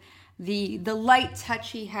kind of the light touch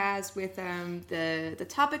he has with the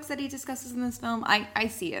topics that he discusses in this film, I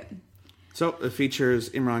see it. So it features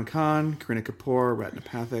Imran Khan, Kareena Kapoor, Ratna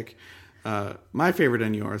Pathak, my favorite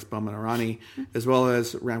and yours, Boman Irani, as well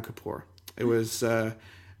as Ram Kapoor. It was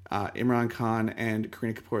Imran Khan and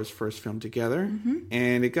Kareena Kapoor's first film together,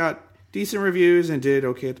 and it got decent reviews and did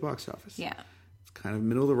okay at the box office. Yeah. It's kind of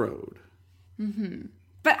middle of the road.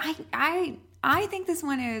 But I think this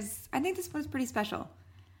one is pretty special.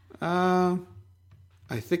 I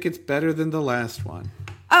think it's better than the last one.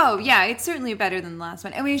 Oh, yeah, it's certainly better than the last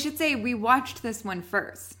one. And we should say we watched this one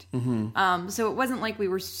first. So it wasn't like we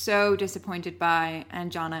were so disappointed by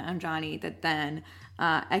Anjana Anjani that then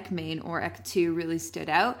Ekmain or Ek 2 really stood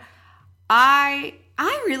out. I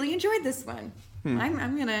really enjoyed this one.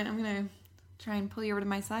 I'm gonna try and pull you over to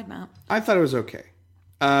my side, Matt. I thought it was okay.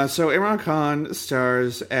 So Imran Khan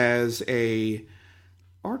stars as a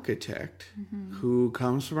architect who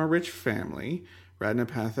comes from a rich family. Radha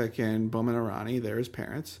Pathak and Boman Irani, they're his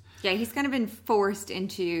parents. Yeah, he's kind of been forced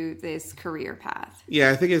into this career path.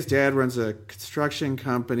 Yeah, I think his dad runs a construction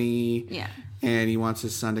company. Yeah. And he wants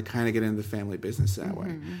his son to kind of get into the family business that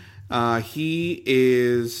way. He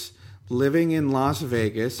is living in Las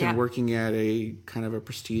Vegas and working at a kind of a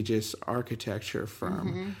prestigious architecture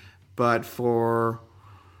firm. But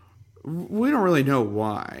we don't really know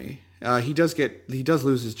why. He does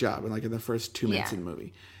lose his job in the first 2 minutes in the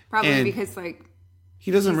movie. Probably because he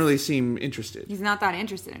doesn't really seem interested. He's not that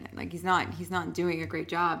interested in it. He's not doing a great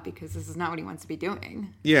job because this is not what he wants to be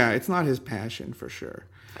doing. Yeah, it's not his passion for sure.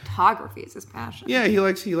 Photography is his passion. Yeah, he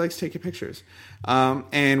likes taking pictures.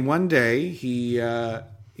 And one day he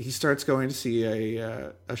starts going to see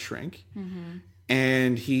a shrink,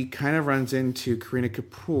 and he kind of runs into Kareena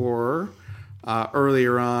Kapoor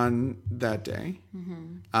earlier on that day.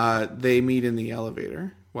 They meet in the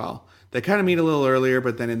elevator. Well, they kind of meet a little earlier,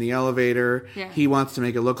 but then in the elevator, he wants to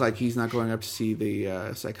make it look like he's not going up to see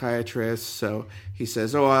the psychiatrist. So he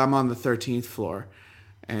says, "Oh, I'm on the 13th floor."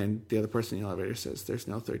 And the other person in the elevator says, "There's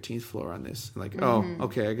no 13th floor on this." Oh,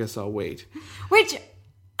 okay, I guess I'll wait. Which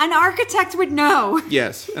an architect would know.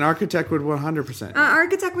 Yes, an architect would 100%. An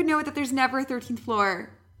architect would know that there's never a 13th floor.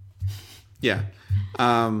 Yeah.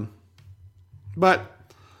 But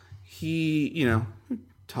he,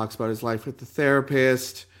 talks about his life with the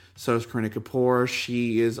therapist. So is Kareena Kapoor.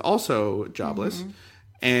 She is also jobless.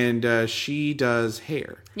 And she does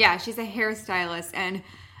hair. Yeah, she's a hairstylist and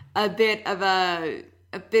a bit of a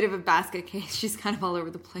basket case. She's kind of all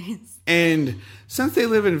over the place. And since they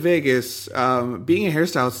live in Vegas, being a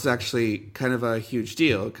hairstylist is actually kind of a huge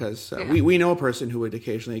deal because we know a person who would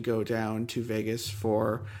occasionally go down to Vegas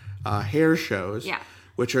for hair shows,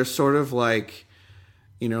 which are sort of like,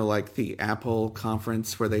 like the Apple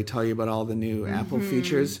conference where they tell you about all the new Apple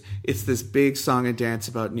features. It's this big song and dance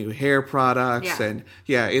about new hair products. And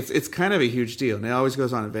it's kind of a huge deal. And it always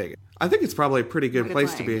goes on in Vegas. I think it's probably a pretty good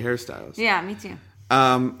place to be a hairstylist. Yeah, me too.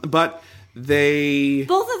 But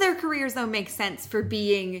both of their careers, though, make sense for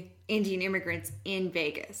being Indian immigrants in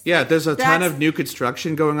Vegas. Yeah, there's a ton of new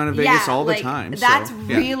construction going on in Vegas all the time. That's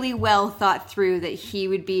really well thought through that he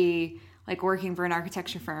would be working for an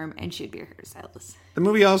architecture firm and she'd be a hairstylist. The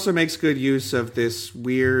movie also makes good use of this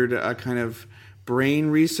weird kind of brain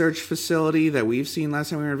research facility that we've seen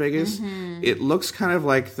last time we were in Vegas. It looks kind of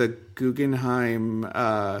like the Guggenheim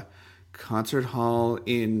concert hall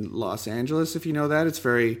in Los Angeles, if you know that. It's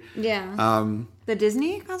very... Yeah. The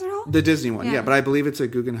Disney concert hall? The Disney one, yeah. But I believe it's a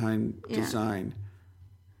Guggenheim design.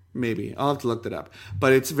 Maybe. I'll have to look that up.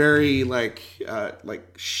 But it's very like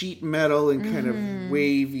sheet metal and kind of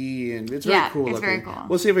wavy, and it's very cool looking. It's very cool.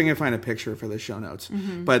 We'll see if we can find a picture for the show notes.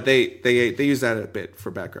 But they use that a bit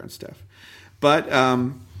for background stuff. But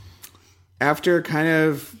after kind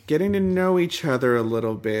of getting to know each other a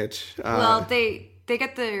little bit... they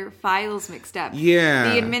get their files mixed up.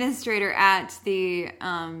 Yeah. The administrator at the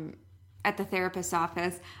therapist's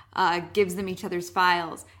office gives them each other's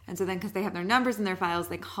files. And so then, because they have their numbers in their files,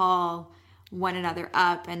 they call one another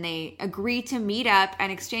up and they agree to meet up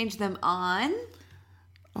and exchange them on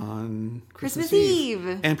Christmas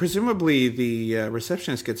Eve. And presumably the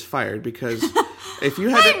receptionist gets fired because if you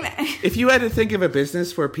had to think of a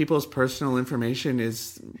business where people's personal information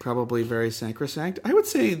is probably very sacrosanct, I would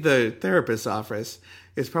say the therapist's office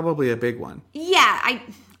is probably a big one. Yeah,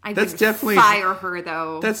 I that's would definitely fire her,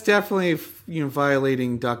 though. That's definitely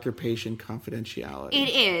violating doctor-patient confidentiality. It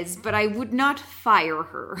is, but I would not fire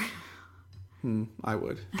her. I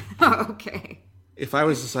would. Okay. If I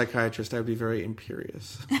was a psychiatrist, I would be very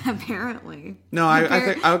imperious. Apparently. No,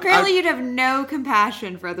 apparently you'd have no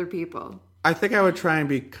compassion for other people. I think I would try and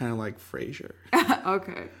be kind of like Frasier.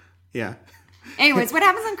 Okay. Yeah. Anyways, what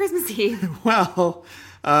happens on Christmas Eve? Well,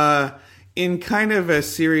 in kind of a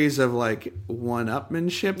series of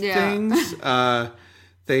one-upmanship things,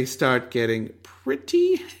 they start getting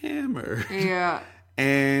pretty hammered. Yeah.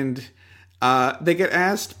 And they get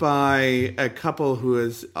asked by a couple who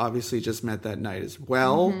has obviously just met that night as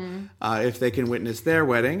well, if they can witness their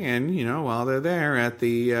wedding. And, while they're there at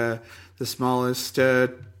the smallest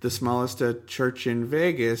the smallest church in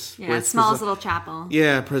Vegas. Yeah, smallest little chapel.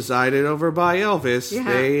 Yeah, presided over by Elvis. Yeah.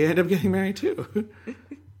 They end up getting married too.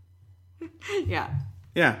 Yeah.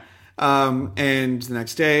 Yeah. And the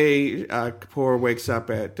next day, Kapoor wakes up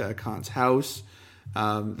at Khan's house.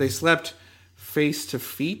 They slept face to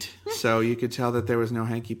feet, so you could tell that there was no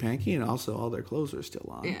hanky-panky, and also all their clothes were still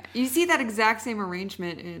on. Yeah. You see that exact same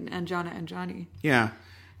arrangement in Anjana and Johnny. Yeah.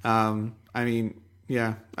 I mean,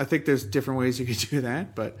 yeah, I think there's different ways you could do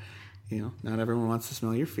that, but, not everyone wants to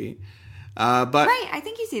smell your feet. But Right, I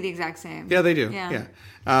think you see the exact same. yeah, they do. Yeah.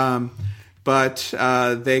 But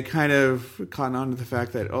they kind of caught on to the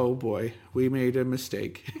fact that, oh boy, we made a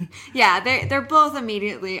mistake. Yeah, they're both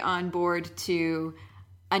immediately on board to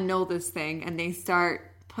annul this thing, and they start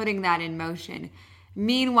putting that in motion.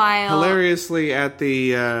 Meanwhile, Hilariously, at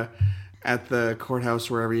the courthouse,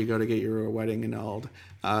 wherever you go to get your wedding annulled,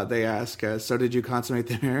 they ask, so did you consummate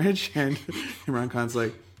the marriage? And Imran Khan's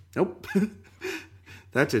like, nope,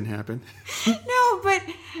 that didn't happen. no, but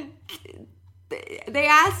they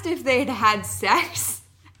asked if they'd had sex.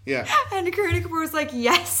 Yeah. And Kareena Kapoor was like,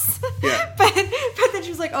 yes. Yeah. but then she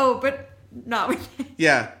was like, oh, but not with me.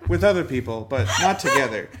 Yeah, with other people, but not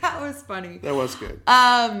together. That was funny. That was good.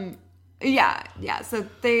 Yeah. So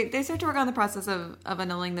they start to work on the process of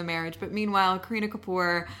annulling the marriage. But meanwhile, Kareena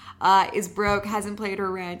Kapoor is broke, hasn't paid her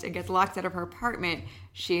rent, and gets locked out of her apartment.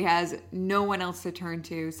 She has no one else to turn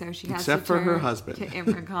to, so she has Except to for turn her husband. to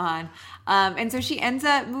Imran Khan. And so she ends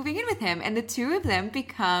up moving in with him, and the two of them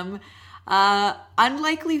become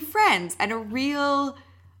unlikely friends, and a real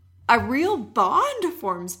bond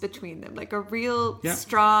forms between them, like a real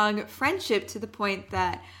strong friendship, to the point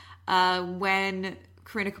that when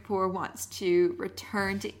Kareena Kapoor wants to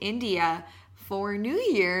return to India for New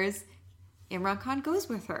Year's, Imran Khan goes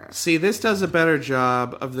with her. See, this does a better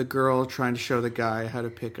job of the girl trying to show the guy how to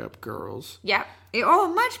pick up girls. Yeah. A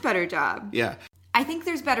much better job. Yeah. I think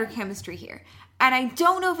there's better chemistry here. And I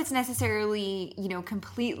don't know if it's necessarily,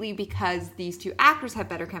 completely because these two actors have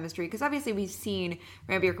better chemistry. Because obviously we've seen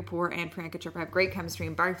Ranbir Kapoor and Priyanka Chopra have great chemistry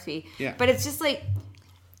in Barfi. Yeah. But it's just like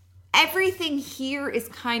everything here is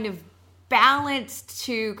kind of balanced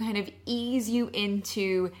to kind of ease you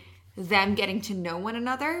into them getting to know one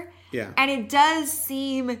another. Yeah. And it does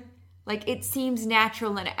seem like it seems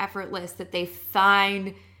natural and effortless that they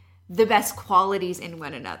find the best qualities in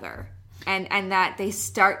one another. And that they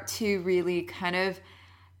start to really kind of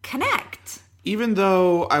connect. Even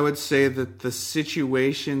though I would say that the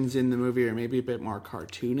situations in the movie are maybe a bit more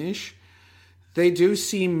cartoonish, they do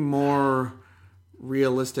seem more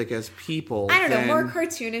realistic as people. I don't know, more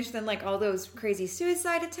cartoonish than like all those crazy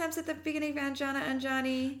suicide attempts at the beginning of Anjana and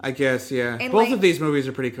Johnny. I guess, yeah. And both like, of these movies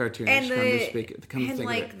are pretty cartoonish.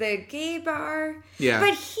 And the gay bar. Yeah.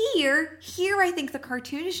 But here I think the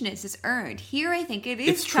cartoonishness is earned. Here I think it is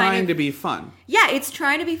it's trying to be fun. Yeah, it's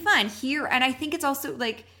trying to be fun here, and I think it's also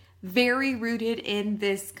like very rooted in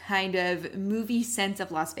this kind of movie sense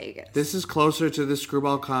of Las Vegas. This is closer to the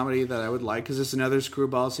screwball comedy that I would like, because it's another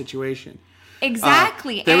screwball situation.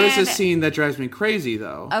 Exactly. There is a scene that drives me crazy,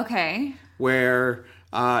 though. Okay. Where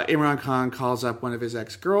Imran Khan calls up one of his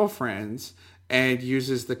ex-girlfriends and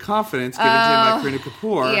uses the confidence given to him by Kareena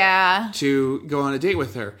Kapoor to go on a date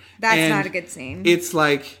with her. That's not a good scene. It's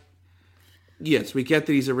like, yes, we get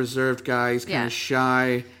that he's a reserved guy, he's kind of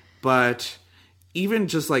shy, but even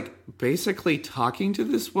just like basically talking to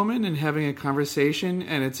this woman and having a conversation,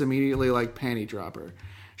 and it's immediately like panty dropper.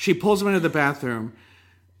 She pulls him into the bathroom,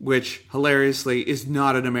 which hilariously is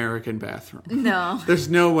not an American bathroom. No. There's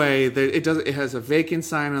no way that it does. It has a vacant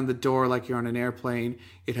sign on the door like you're on an airplane.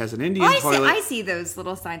 It has an Indian toilet. I see those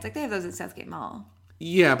little signs. Like they have those at Southgate Mall.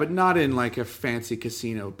 Yeah, but not in like a fancy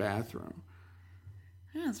casino bathroom.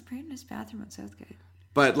 No, it's a pretty nice bathroom at Southgate.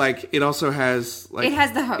 But like it also has like it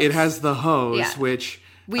has the hose. It has the hose, which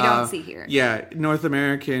we don't see here. Yeah, North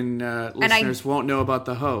American listeners won't know about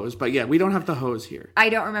the hose, but yeah, we don't have the hose here. I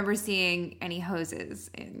don't remember seeing any hoses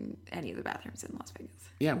in any of the bathrooms in Las Vegas.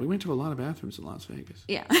 Yeah, we went to a lot of bathrooms in Las Vegas.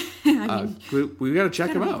 Yeah. I mean, we got to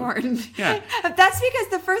check them out. Important. Yeah. That's because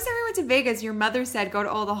the first time we went to Vegas, your mother said go to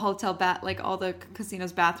all the all the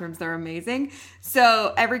casinos' bathrooms. They're amazing.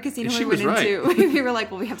 So every casino we went into, we were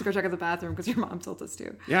like, well, we have to go check out the bathroom because your mom told us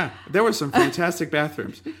to. Yeah, there were some fantastic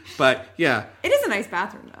bathrooms. But yeah. It is a nice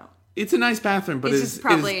bathroom, though. It's a nice bathroom, but it is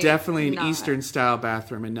definitely an not. Eastern-style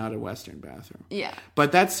bathroom and not a Western bathroom. Yeah.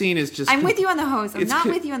 But that scene is just... I'm with you on the hose. I'm not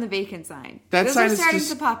with you on the vacant sign. Those are starting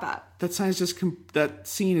to pop up. That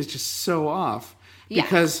scene is just so off.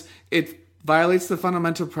 Because it violates the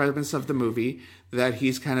fundamental premise of the movie that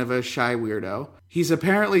he's kind of a shy weirdo. He's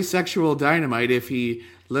apparently sexual dynamite if he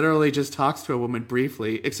literally just talks to a woman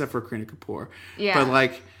briefly, except for Kareena Kapoor. Yeah. But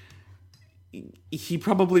like... he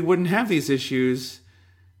probably wouldn't have these issues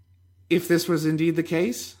if this was indeed the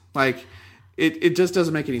case. Like, it just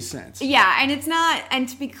doesn't make any sense. Yeah, and it's not, and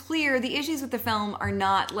to be clear, the issues with the film are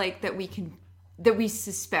not like that we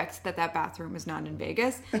suspect that bathroom is not in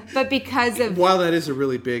Vegas, but because of... While that is a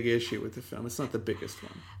really big issue with the film, it's not the biggest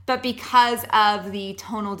one. But because of the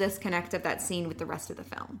tonal disconnect of that scene with the rest of the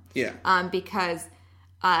film. Yeah. Because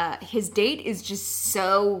his date is just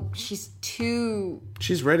so... She's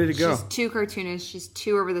ready to go. She's too cartoonish. She's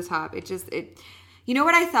too over the top. You know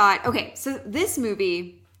what I thought? Okay, so this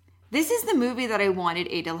is the movie that I wanted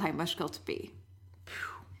Edelheim Mushkill to be.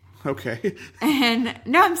 Okay. And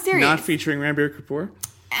no, I'm serious. Not featuring Ranbir Kapoor?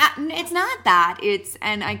 It's not that.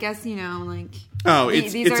 And I guess, like... Oh,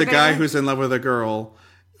 it's a guy who's in love with a girl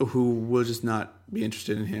who will just not be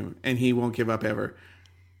interested in him, and he won't give up ever.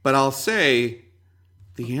 But I'll say,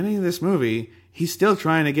 the ending of this movie, he's still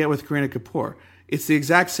trying to get with Kareena Kapoor. It's the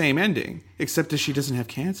exact same ending, except that she doesn't have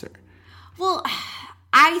cancer. Well,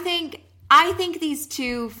 I think these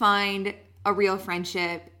two find a real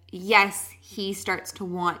friendship. Yes, he starts to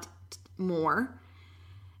want more,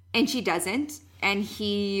 and she doesn't, and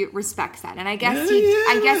he respects that. And I guess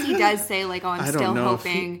he does say, like, "Oh, I'm still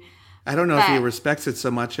hoping." I don't know if he respects it so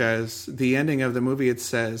much as the ending of the movie. It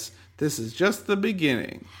says, "This is just the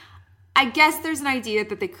beginning." I guess there's an idea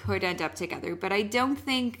that they could end up together, but I don't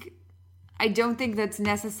think that's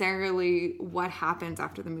necessarily what happens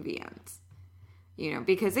after the movie ends.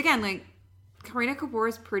 Because again, like, Kareena Kapoor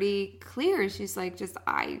is pretty clear. She's like,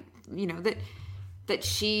 that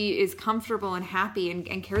she is comfortable and happy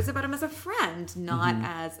and cares about him as a friend, not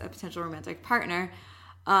as a potential romantic partner.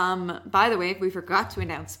 By the way, we forgot to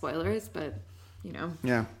announce spoilers, but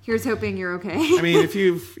yeah. Here's hoping you're okay. I mean, if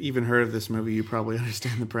you've even heard of this movie, you probably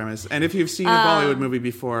understand the premise. And if you've seen a Bollywood movie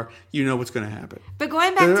before, you know what's going to happen. But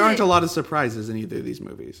there aren't a lot of surprises in either of these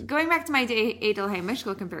movies. Going back to my Edelheim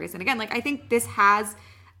Mushkill comparison, again, like, I think this has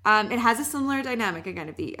it has a similar dynamic again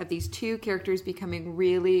of these two characters becoming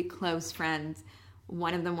really close friends.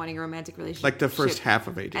 One of them wanting a romantic relationship, like the first half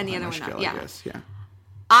of Edelheim and the other Mushkill, one not. Yeah. I guess. Yeah.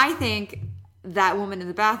 I think that woman in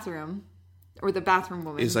the bathroom, or the bathroom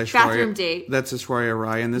woman, bathroom date. That's Aishwarya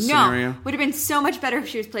Rai in this scenario. Would have been so much better if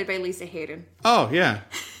she was played by Lisa Hayden. Oh, yeah.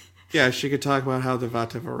 Yeah, she could talk about how the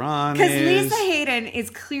Vatavaran is. Because Lisa Hayden is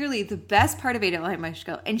clearly the best part of Edelheim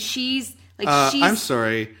Mushkill. And she's... I'm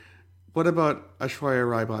sorry. What about Aishwarya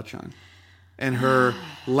Rai Bachchan? And her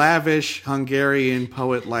lavish Hungarian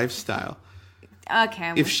poet lifestyle.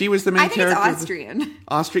 Okay. If she was the main character... I think it's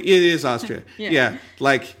Austrian. It is Austria. Yeah.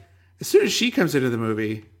 Like, as soon as she comes into the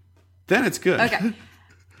movie, then it's good. Okay.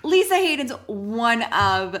 Lisa Hayden's one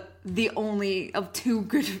of two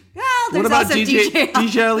good... Well, there's what about also DJ Ali?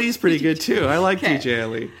 DJ Ali's pretty good, too. I like DJ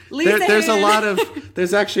Ali.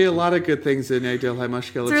 There's actually a lot of good things in Edelheim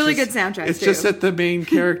Mushkill. It's a really good soundtrack, It's just that the main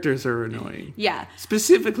characters are annoying. Yeah.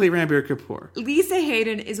 Specifically Ranbir Kapoor. Lisa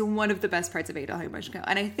Hayden is one of the best parts of Edelheim Mushkill.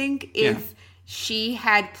 And I think if she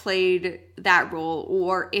had played that role,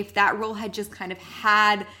 or if that role had just kind of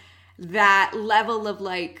had that level of,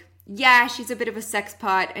 like... Yeah, she's a bit of a sex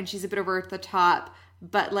pot and she's a bit over the top,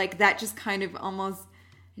 but like that just kind of almost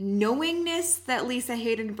knowingness that Lisa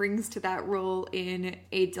Hayden brings to that role in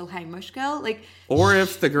Edelheim Mushkill. Like, or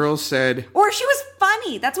if the girl said... Or she was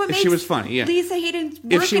funny. That's what makes she was funny, yeah. Lisa Hayden's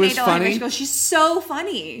work in Edelheim Mushkill. She's so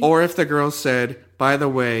funny. Or if the girl said, by the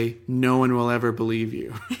way, no one will ever believe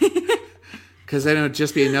you. Because then it would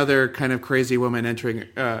just be another kind of crazy woman entering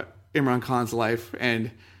Imran Khan's life,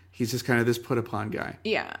 and... He's just kind of this put upon guy.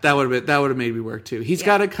 Yeah. That would have made me work too. He's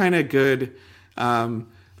got a kind of good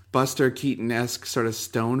Buster Keaton-esque sort of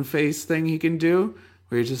stone face thing he can do,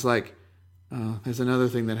 where you're just like, oh, there's another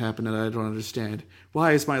thing that happened that I don't understand.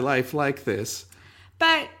 Why is my life like this?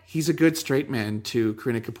 But he's a good straight man to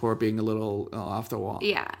Kareena Kapoor being a little off the wall.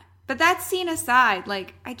 Yeah. But that scene aside,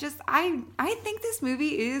 like, I think this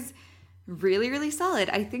movie is really, really solid.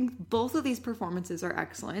 I think both of these performances are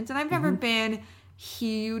excellent. And I've never been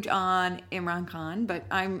huge on Imran Khan, but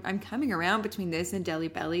I'm coming around between this and Delhi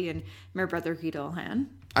Belly and Mere Brother Ki Dulhan.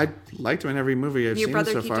 I liked him in every movie I've seen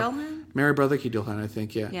so far. Mere Brother Ki Dulhan, I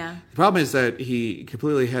think, yeah. The problem is that he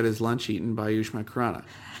completely had his lunch eaten by Ayushmann Khurrana.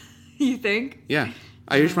 You think? Yeah.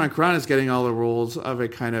 Ayushmann Khurrana is getting all the roles of a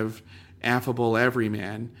kind of affable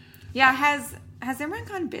everyman. Yeah, has Imran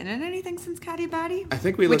Khan been in anything since Kadi Badi? I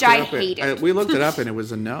think we looked it up. Hated. We looked it up and it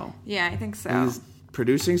was a no. Yeah, I think so. He's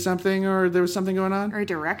producing something, or there was something going on? Or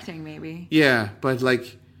directing, maybe. Yeah, but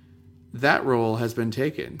like that role has been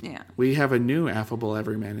taken. Yeah. We have a new affable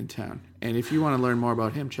everyman in town. And if you want to learn more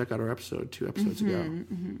about him, check out our episode 2 episodes ago.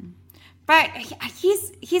 Mm-hmm. But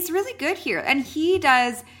he's really good here. And he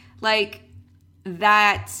does like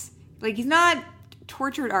that like, he's not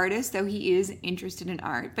tortured artist, though he is interested in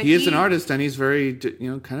art. But he is an artist, and he's very,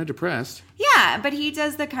 kind of depressed. Yeah, but he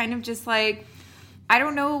does the kind of just like, I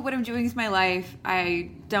don't know what I'm doing with my life.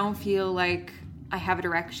 I don't feel like I have a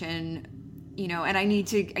direction, and I need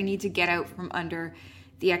to get out from under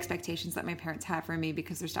the expectations that my parents have for me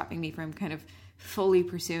because they're stopping me from kind of fully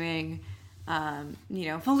pursuing,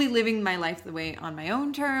 fully living my life the way on my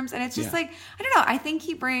own terms. And it's just like, I don't know. I think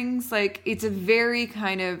he brings like, it's a very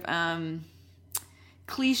kind of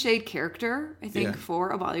cliched character, I think,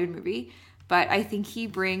 for a Bollywood movie. But I think he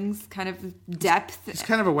brings kind of depth. He's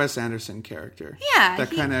kind of a Wes Anderson character. Yeah.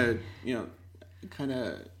 That kind of, you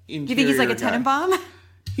think he's like a Tenenbaum?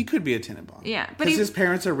 He could be a Tenenbaum. Yeah. Because his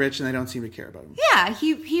parents are rich and they don't seem to care about him. Yeah,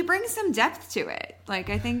 he brings some depth to it. Like,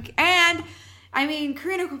 I think, and I mean,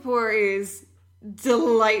 Kareena Kapoor is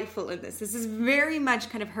delightful in this. This is very much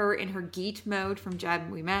kind of her in her Geet mode from Jab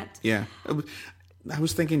We Met. Yeah. I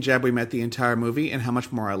was thinking Jab We Met the entire movie and how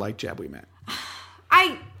much more I like Jab We Met.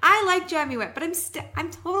 I like Jab We Met, but I'm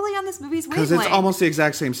totally on this movie's wavelength. Because it's almost the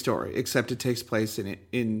exact same story, except it takes place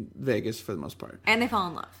in Vegas for the most part. And they fall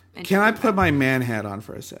in love. Can I put my man hat on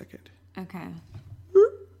for a second? Okay.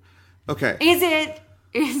 Okay.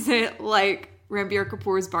 Is it like Ranbir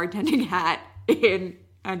Kapoor's bartending hat in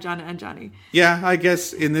Anjana Anjani? Yeah, I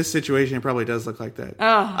guess in this situation it probably does look like that.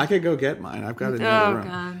 Oh. I could go get mine. I've got it in the other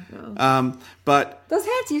room. God. But those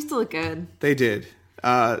hats used to look good. They did.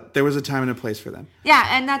 There was a time and a place for them. Yeah,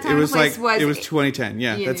 and that time and place was... It was 2010.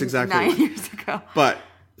 Yeah, that's exactly 9 years ago. But,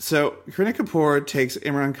 so, Kareena Kapoor takes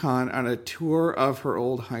Imran Khan on a tour of her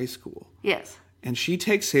old high school. Yes. And she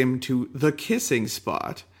takes him to the kissing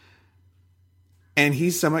spot. And he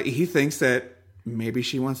thinks that maybe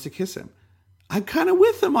she wants to kiss him. I'm kind of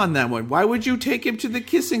with him on that one. Why would you take him to the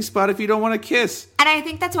kissing spot if you don't want to kiss? And I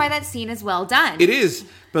think that's why that scene is well done. It is.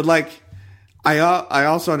 But, like... I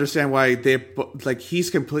also understand why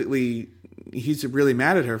he's really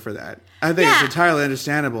mad at her for that. I think it's entirely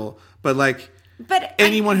understandable. But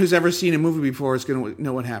anyone who's ever seen a movie before is going to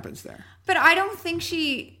know what happens there. But I don't think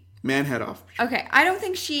she... Man head off. Okay, I don't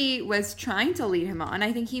think she was trying to lead him on.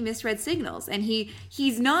 I think he misread signals. And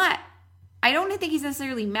he's not... I don't think he's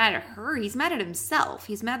necessarily mad at her. He's mad at himself.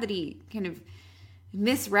 He's mad that he kind of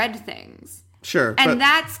misread things. Sure. And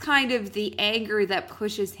that's kind of the anger that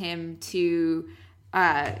pushes him to,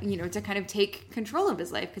 to kind of take control of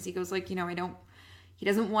his life. Because he goes like, he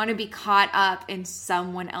doesn't want to be caught up in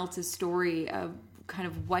someone else's story of kind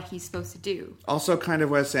of what he's supposed to do. Also kind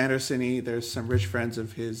of Wes Anderson-y. There's some rich friends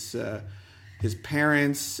of his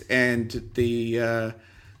parents, and the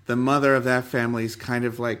mother of that family's kind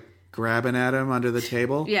of like grabbing at him under the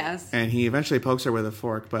table. Yes. And he eventually pokes her with a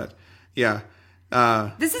fork, but yeah.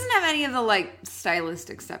 This doesn't have any of the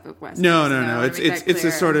stylistic stuff of Wes. No. It's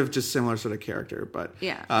a sort of just similar sort of character, but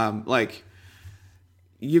yeah.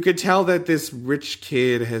 You could tell that this rich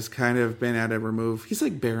kid has kind of been at a remove. He's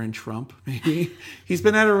like Barron Trump, maybe. He's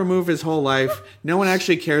been at a remove his whole life. No one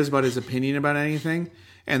actually cares about his opinion about anything,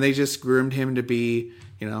 and they just groomed him to be,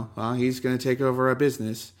 he's going to take over a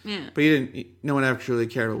business. Yeah. But no one actually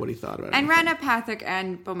cared about what he thought about it. And Rana Pathak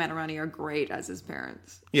and Boman Irani are great as his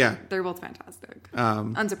parents. Yeah. They're both fantastic.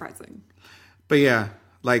 Unsurprising. But yeah,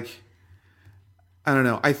 I don't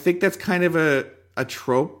know. I think that's kind of a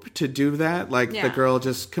trope to do that. The girl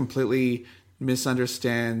just completely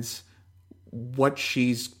misunderstands what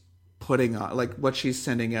she's putting on, what she's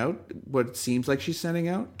sending out, what it seems like she's sending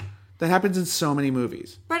out. That happens in so many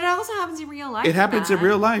movies. But it also happens in real life. It happens in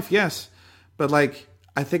real life, yes. But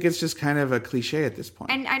I think it's just kind of a cliche at this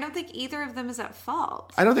point. And I don't think either of them is at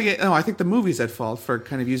fault. I think the movie's at fault for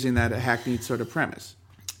kind of using that hackneyed sort of premise.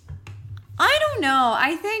 I don't know.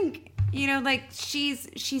 I think,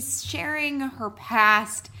 she's sharing her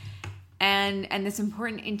past and this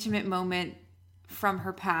important intimate moment from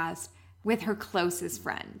her past with her closest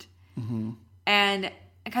friend. Mm-hmm. And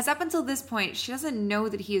because up until this point, she doesn't know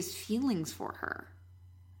that he has feelings for her.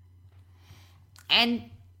 And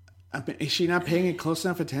is she not paying close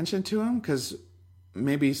enough attention to him? Because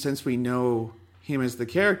maybe since we know him as the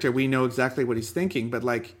character, we know exactly what he's thinking. But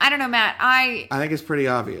I don't know, Matt. I think it's pretty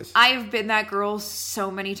obvious. I've been that girl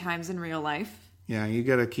so many times in real life. Yeah, you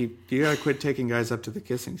gotta quit taking guys up to the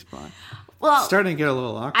kissing spot. Well, it's starting to get a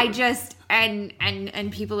little awkward. I just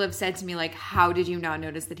and people have said to me how did you not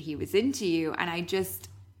notice that he was into you? And I didn't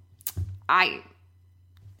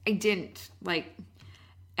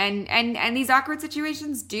and these awkward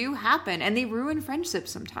situations do happen, and they ruin friendships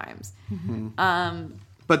sometimes. Mm-hmm.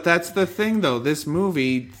 But that's the thing, though. This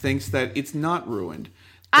movie thinks that it's not ruined.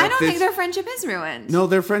 I don't think their friendship is ruined. No,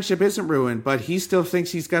 their friendship isn't ruined, but he still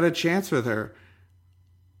thinks he's got a chance with her.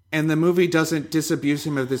 And the movie doesn't disabuse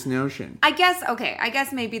him of this notion. I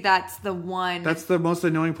guess maybe that's the one. That's the most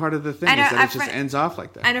annoying part of the thing, And is a that it just friend- ends off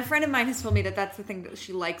like that. And a friend of mine has told me that that's the thing that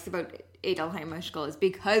she likes about Adelheid Mischel is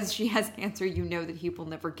because she has cancer, you know that he will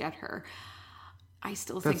never get her. I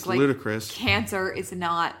still think That's ludicrous. cancer is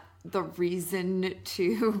not the reason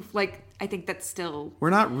to I think that's still.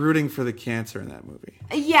 We're not rooting for the cancer in that movie.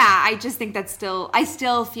 Yeah, I just think that's still. I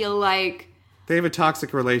still feel like. They have a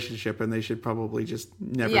toxic relationship, and they should probably just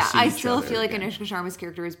never Yeah, see I each still other feel like again. Anushka Sharma's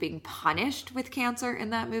character is being punished with cancer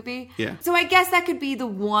in that movie. Yeah. So I guess that could be the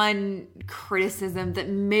one criticism that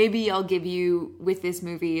maybe I'll give you with this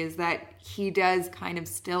movie is that he does kind of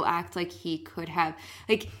still act like he could have.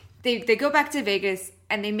 They go back to Vegas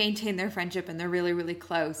and they maintain their friendship and they're really, really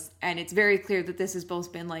close. And it's very clear that this has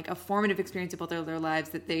both been a formative experience of both of their lives,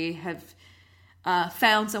 that they have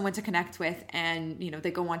found someone to connect with, and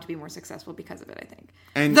they go on to be more successful because of it, I think.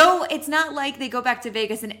 And though it's not like they go back to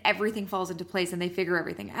Vegas and everything falls into place and they figure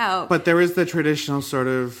everything out. But there is the traditional sort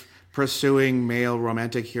of pursuing male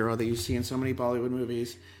romantic hero that you see in so many Bollywood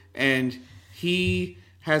movies, and he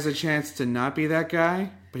has a chance to not be that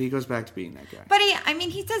guy, but he goes back to being that guy. But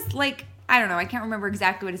he says I don't know, I can't remember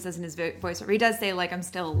exactly what it says in his voice, he does say I'm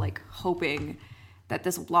still hoping that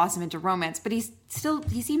this will blossom into romance, but he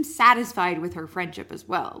seems satisfied with her friendship as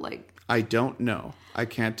well. I don't know. I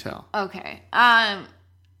can't tell. Okay.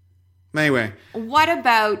 Anyway. What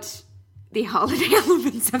about the holiday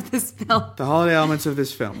elements of this film? The holiday elements of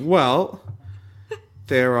this film. Well,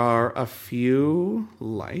 there are a few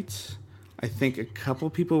lights. I think a couple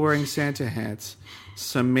people wearing Santa hats.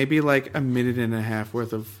 Some maybe a minute and a half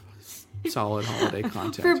worth of solid holiday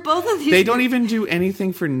content. For both of these, they don't even do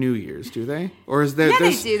anything for New Year's, do they? Or is there? Yeah,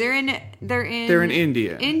 they do. They're in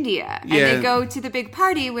India. India, and Yeah. they go to the big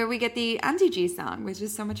party where we get the Auntie G song, which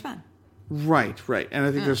is so much fun. Right. And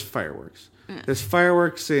I think there's fireworks. There's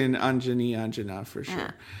fireworks in Anjana for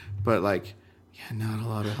sure, but not a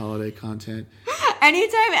lot of holiday content.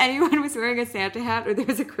 Anytime anyone was wearing a Santa hat or there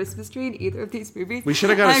was a Christmas tree in either of these movies, We should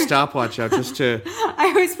have got a stopwatch out just to.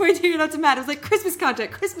 I was pointing it out to Matt. I was like, Christmas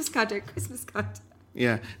content, Christmas content, Christmas content.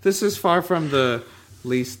 Yeah, this is far from the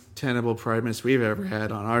least tenable premise we've ever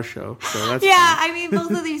had on our show, so that's Yeah, fine. I mean,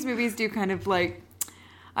 both of these movies do kind of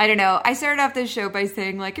I don't know. I started off this show by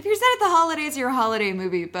saying if you're set at the holidays, you're a holiday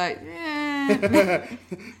movie, but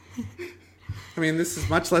I mean, this is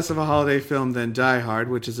much less of a holiday film than Die Hard,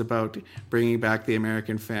 which is about bringing back the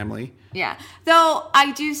American family. yeah. Though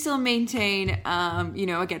I do still maintain,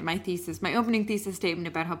 again, my opening thesis statement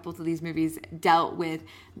about how both of these movies dealt with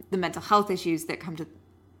the mental health issues that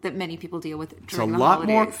many people deal with It's a during the lot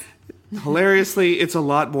holidays. more, hilariously, it's a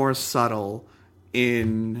lot more subtle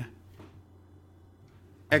in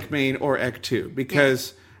Ek Main or Ek 2,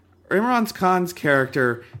 because Imran Khan's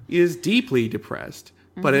character is deeply depressed,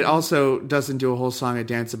 but it also doesn't do a whole song and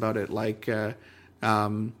dance about it like Priyanka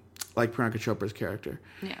Chopra's character.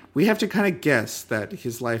 Yeah. We have to kind of guess that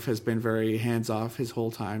his life has been very hands-off his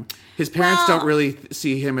whole time. His parents don't really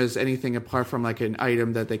see him as anything apart from an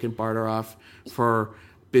item that they can barter off for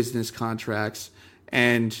business contracts,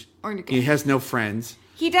 and he has no friends.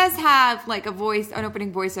 He does have an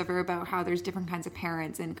opening voiceover about how there's different kinds of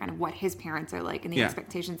parents and kind of what his parents are like and the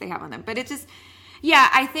expectations they have on them. But it just,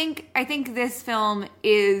 I think this film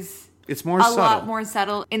is It's more a subtle. lot more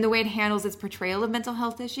subtle in the way it handles its portrayal of mental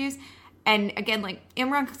health issues. And again,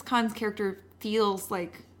 Imran Khan's character feels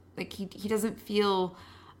like he doesn't feel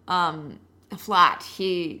flat.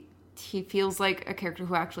 He feels like a character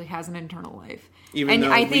who actually has an internal life. Even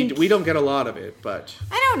though we don't get a lot of it, but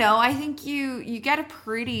I don't know. I think you get a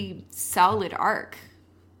pretty solid arc.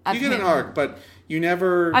 You get an arc, but you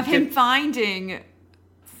never of him finding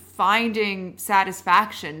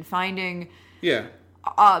satisfaction, finding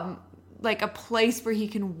a place where he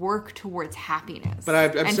can work towards happiness. But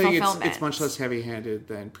I'm and saying fulfillment. it's much less heavy-handed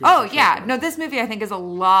than. Oh yeah, no. This movie I think is a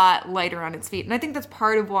lot lighter on its feet, and I think that's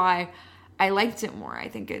part of why I liked it more. I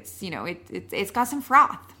think it's it's got some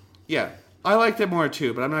froth. Yeah, I liked it more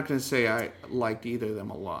too, but I'm not going to say I liked either of them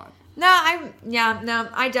a lot.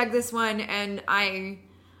 I dug this one, and I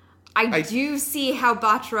do see how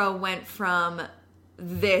Batra went from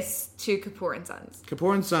this to Kapoor and Sons.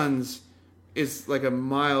 Kapoor and Sons is a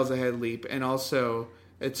miles ahead leap, and also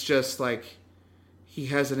it's just he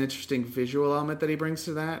has an interesting visual element that he brings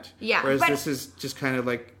to that. Yeah, whereas but this is just kind of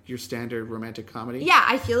your standard romantic comedy. Yeah,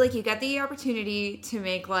 I feel like you get the opportunity to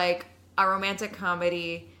make a romantic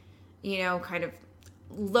comedy, kind of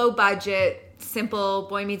low budget, simple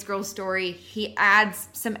boy meets girl story. He adds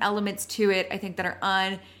some elements to it, I think, that are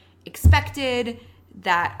unexpected,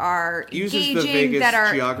 that are engaging, uses the Vegas that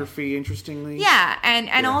are geography interestingly. Yeah,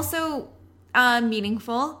 and also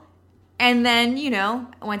meaningful. And then,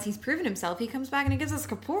 once he's proven himself, he comes back and he gives us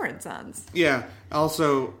Kapoor and Sons. Yeah.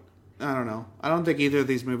 Also, I don't know. I don't think either of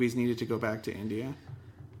these movies needed to go back to India.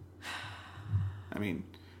 I mean...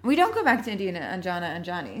 We don't go back to India in Anjana and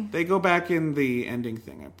Johnny. They go back in the ending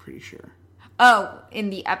thing, I'm pretty sure. Oh,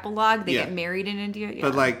 in the epilogue, they get married in India?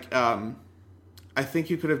 Yeah. But, I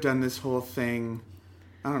think you could have done this whole thing...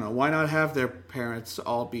 I don't know. Why not have their parents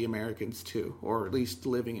all be Americans, too? Or at least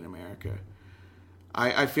living in America?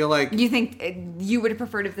 I feel like... You think you would have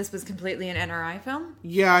preferred if this was completely an NRI film?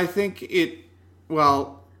 Yeah, I think it...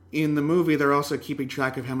 Well, in the movie, they're also keeping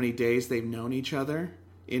track of how many days they've known each other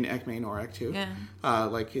in Ek Main or Ek 2. Yeah.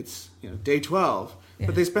 It's, day 12. Yeah.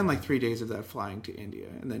 But they spend, 3 days of that flying to India.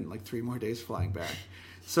 And then, 3 more days flying back.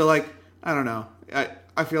 So, I don't know.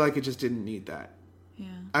 I feel like it just didn't need that. Yeah.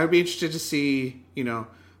 I would be interested to see, Boman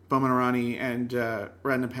Irani and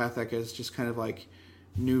Ratna Pathak as just kind of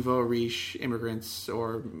nouveau riche immigrants,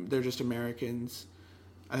 or they're just Americans.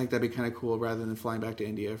 I think that'd be kind of cool rather than flying back to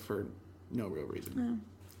India for no real reason. Yeah.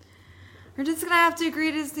 We're just going to have to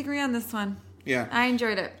agree to disagree on this one. Yeah. I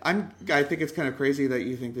enjoyed it. I think it's kind of crazy that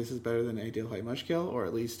you think this is better than A Dil Hai Mushkil, or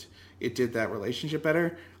at least it did that relationship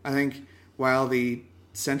better. I think while the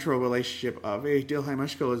central relationship of A Dil Hai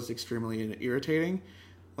Mushkil is extremely irritating,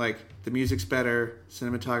 the music's better,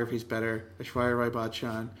 cinematography's better, Aishwarya Rai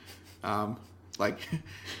Bachchan,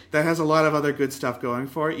 that has a lot of other good stuff going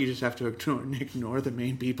for it. You just have to ignore the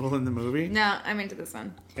main people in the movie. No, I'm into this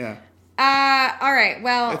one. Yeah. All right,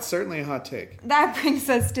 well... It's certainly a hot take. That brings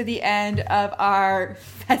us to the end of our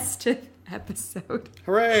festive episode.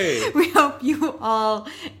 Hooray! We hope you all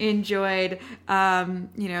enjoyed,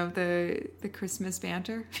 the Christmas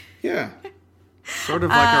banter. Yeah. Sort of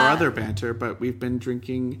like our other banter, but we've been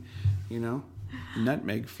drinking,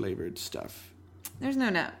 nutmeg-flavored stuff. There's no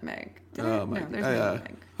nutmeg. No, there's no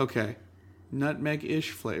nutmeg. Okay.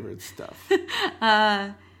 Nutmeg-ish flavored stuff.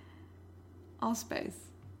 Allspice.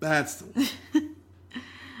 That's the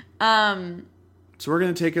one. So we're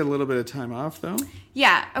going to take a little bit of time off, though?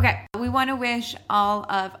 Yeah, okay. We want to wish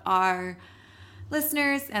all of our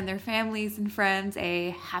listeners and their families and friends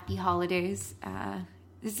a happy holidays.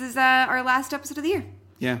 This is our last episode of the year.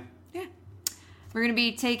 Yeah. Yeah. We're going to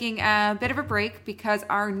be taking a bit of a break because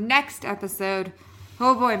our next episode...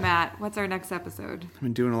 Oh boy, Matt, what's our next episode? I've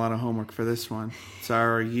been doing a lot of homework for this one. It's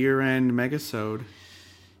our year-end megasode.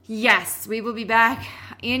 Yes, we will be back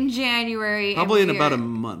in January. Probably in about a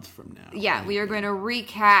month from now. Yeah, we are going to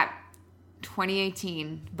recap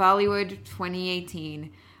 2018, Bollywood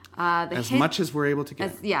 2018. Much as we're able to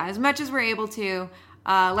get. As much as we're able to.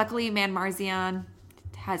 Luckily, Man Marzian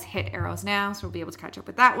has hit Arrows now, so we'll be able to catch up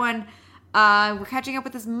with that one. We're catching up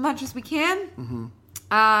with as much as we can. Mm-hmm.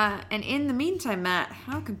 And in the meantime, Matt,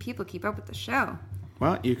 how can people keep up with the show?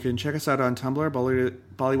 Well, you can check us out on Tumblr,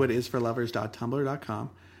 BollywoodIsForLovers.tumblr.com,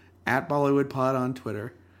 at BollywoodPod on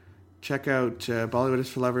Twitter. Check out Bollywood is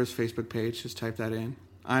for Lovers Facebook page. Just type that in.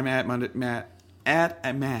 I'm at Matt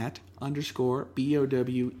 _BOWES.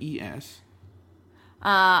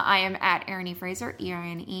 I am at Erin E. Fraser,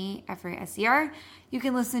 ERNEFRASER. You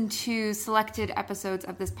can listen to selected episodes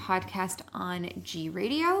of this podcast on G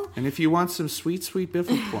Radio. And if you want some sweet, sweet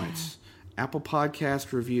biffle points, Apple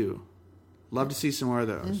Podcast review. Love to see some more of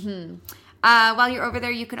those. Mm-hmm. While you're over there,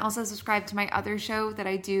 you can also subscribe to my other show that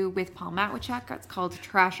I do with Paul Matwichuk. It's called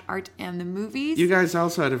Trash Art and the Movies. You guys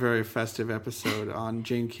also had a very festive episode on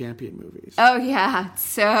Jane Campion movies. Oh, yeah.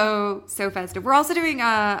 So festive. We're also doing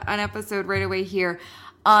an episode right away here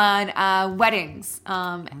on weddings.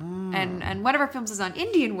 And one of our films is on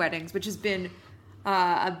Indian weddings, which has been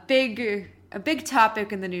a big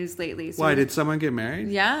topic in the news lately. So why, did someone get married?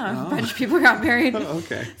 Yeah, a bunch of people got married.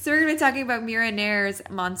 Okay. So we're going to be talking about Meera Nair's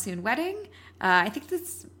Monsoon Wedding. I think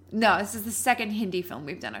this is the second Hindi film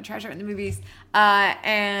we've done on Treasure in the Movies.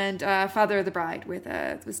 And Father of the Bride with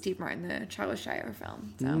Steve Martin, the Charles Shire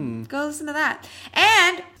film. So go listen to that.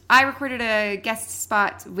 And I recorded a guest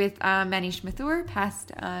spot with Manish Mathur,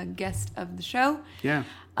 past guest of the show. Yeah.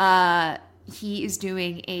 He is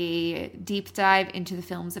doing a deep dive into the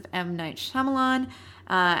films of M. Night Shyamalan,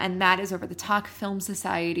 and that is over the Talk Film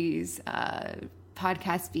Society's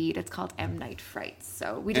podcast feed. It's called M. Night Frights.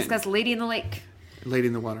 So we discuss Lady in the Lake. Lady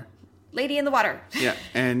in the Water. Lady in the Water. Yeah,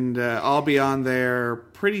 and I'll be on there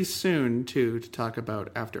pretty soon, too, to talk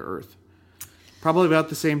about After Earth. Probably about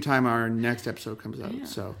the same time our next episode comes out. Yeah.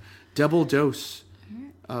 So, double dose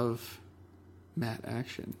of Matt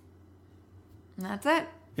action. And that's it.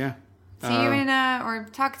 Yeah. See you or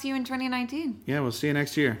talk to you in 2019. Yeah, we'll see you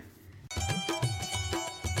next year.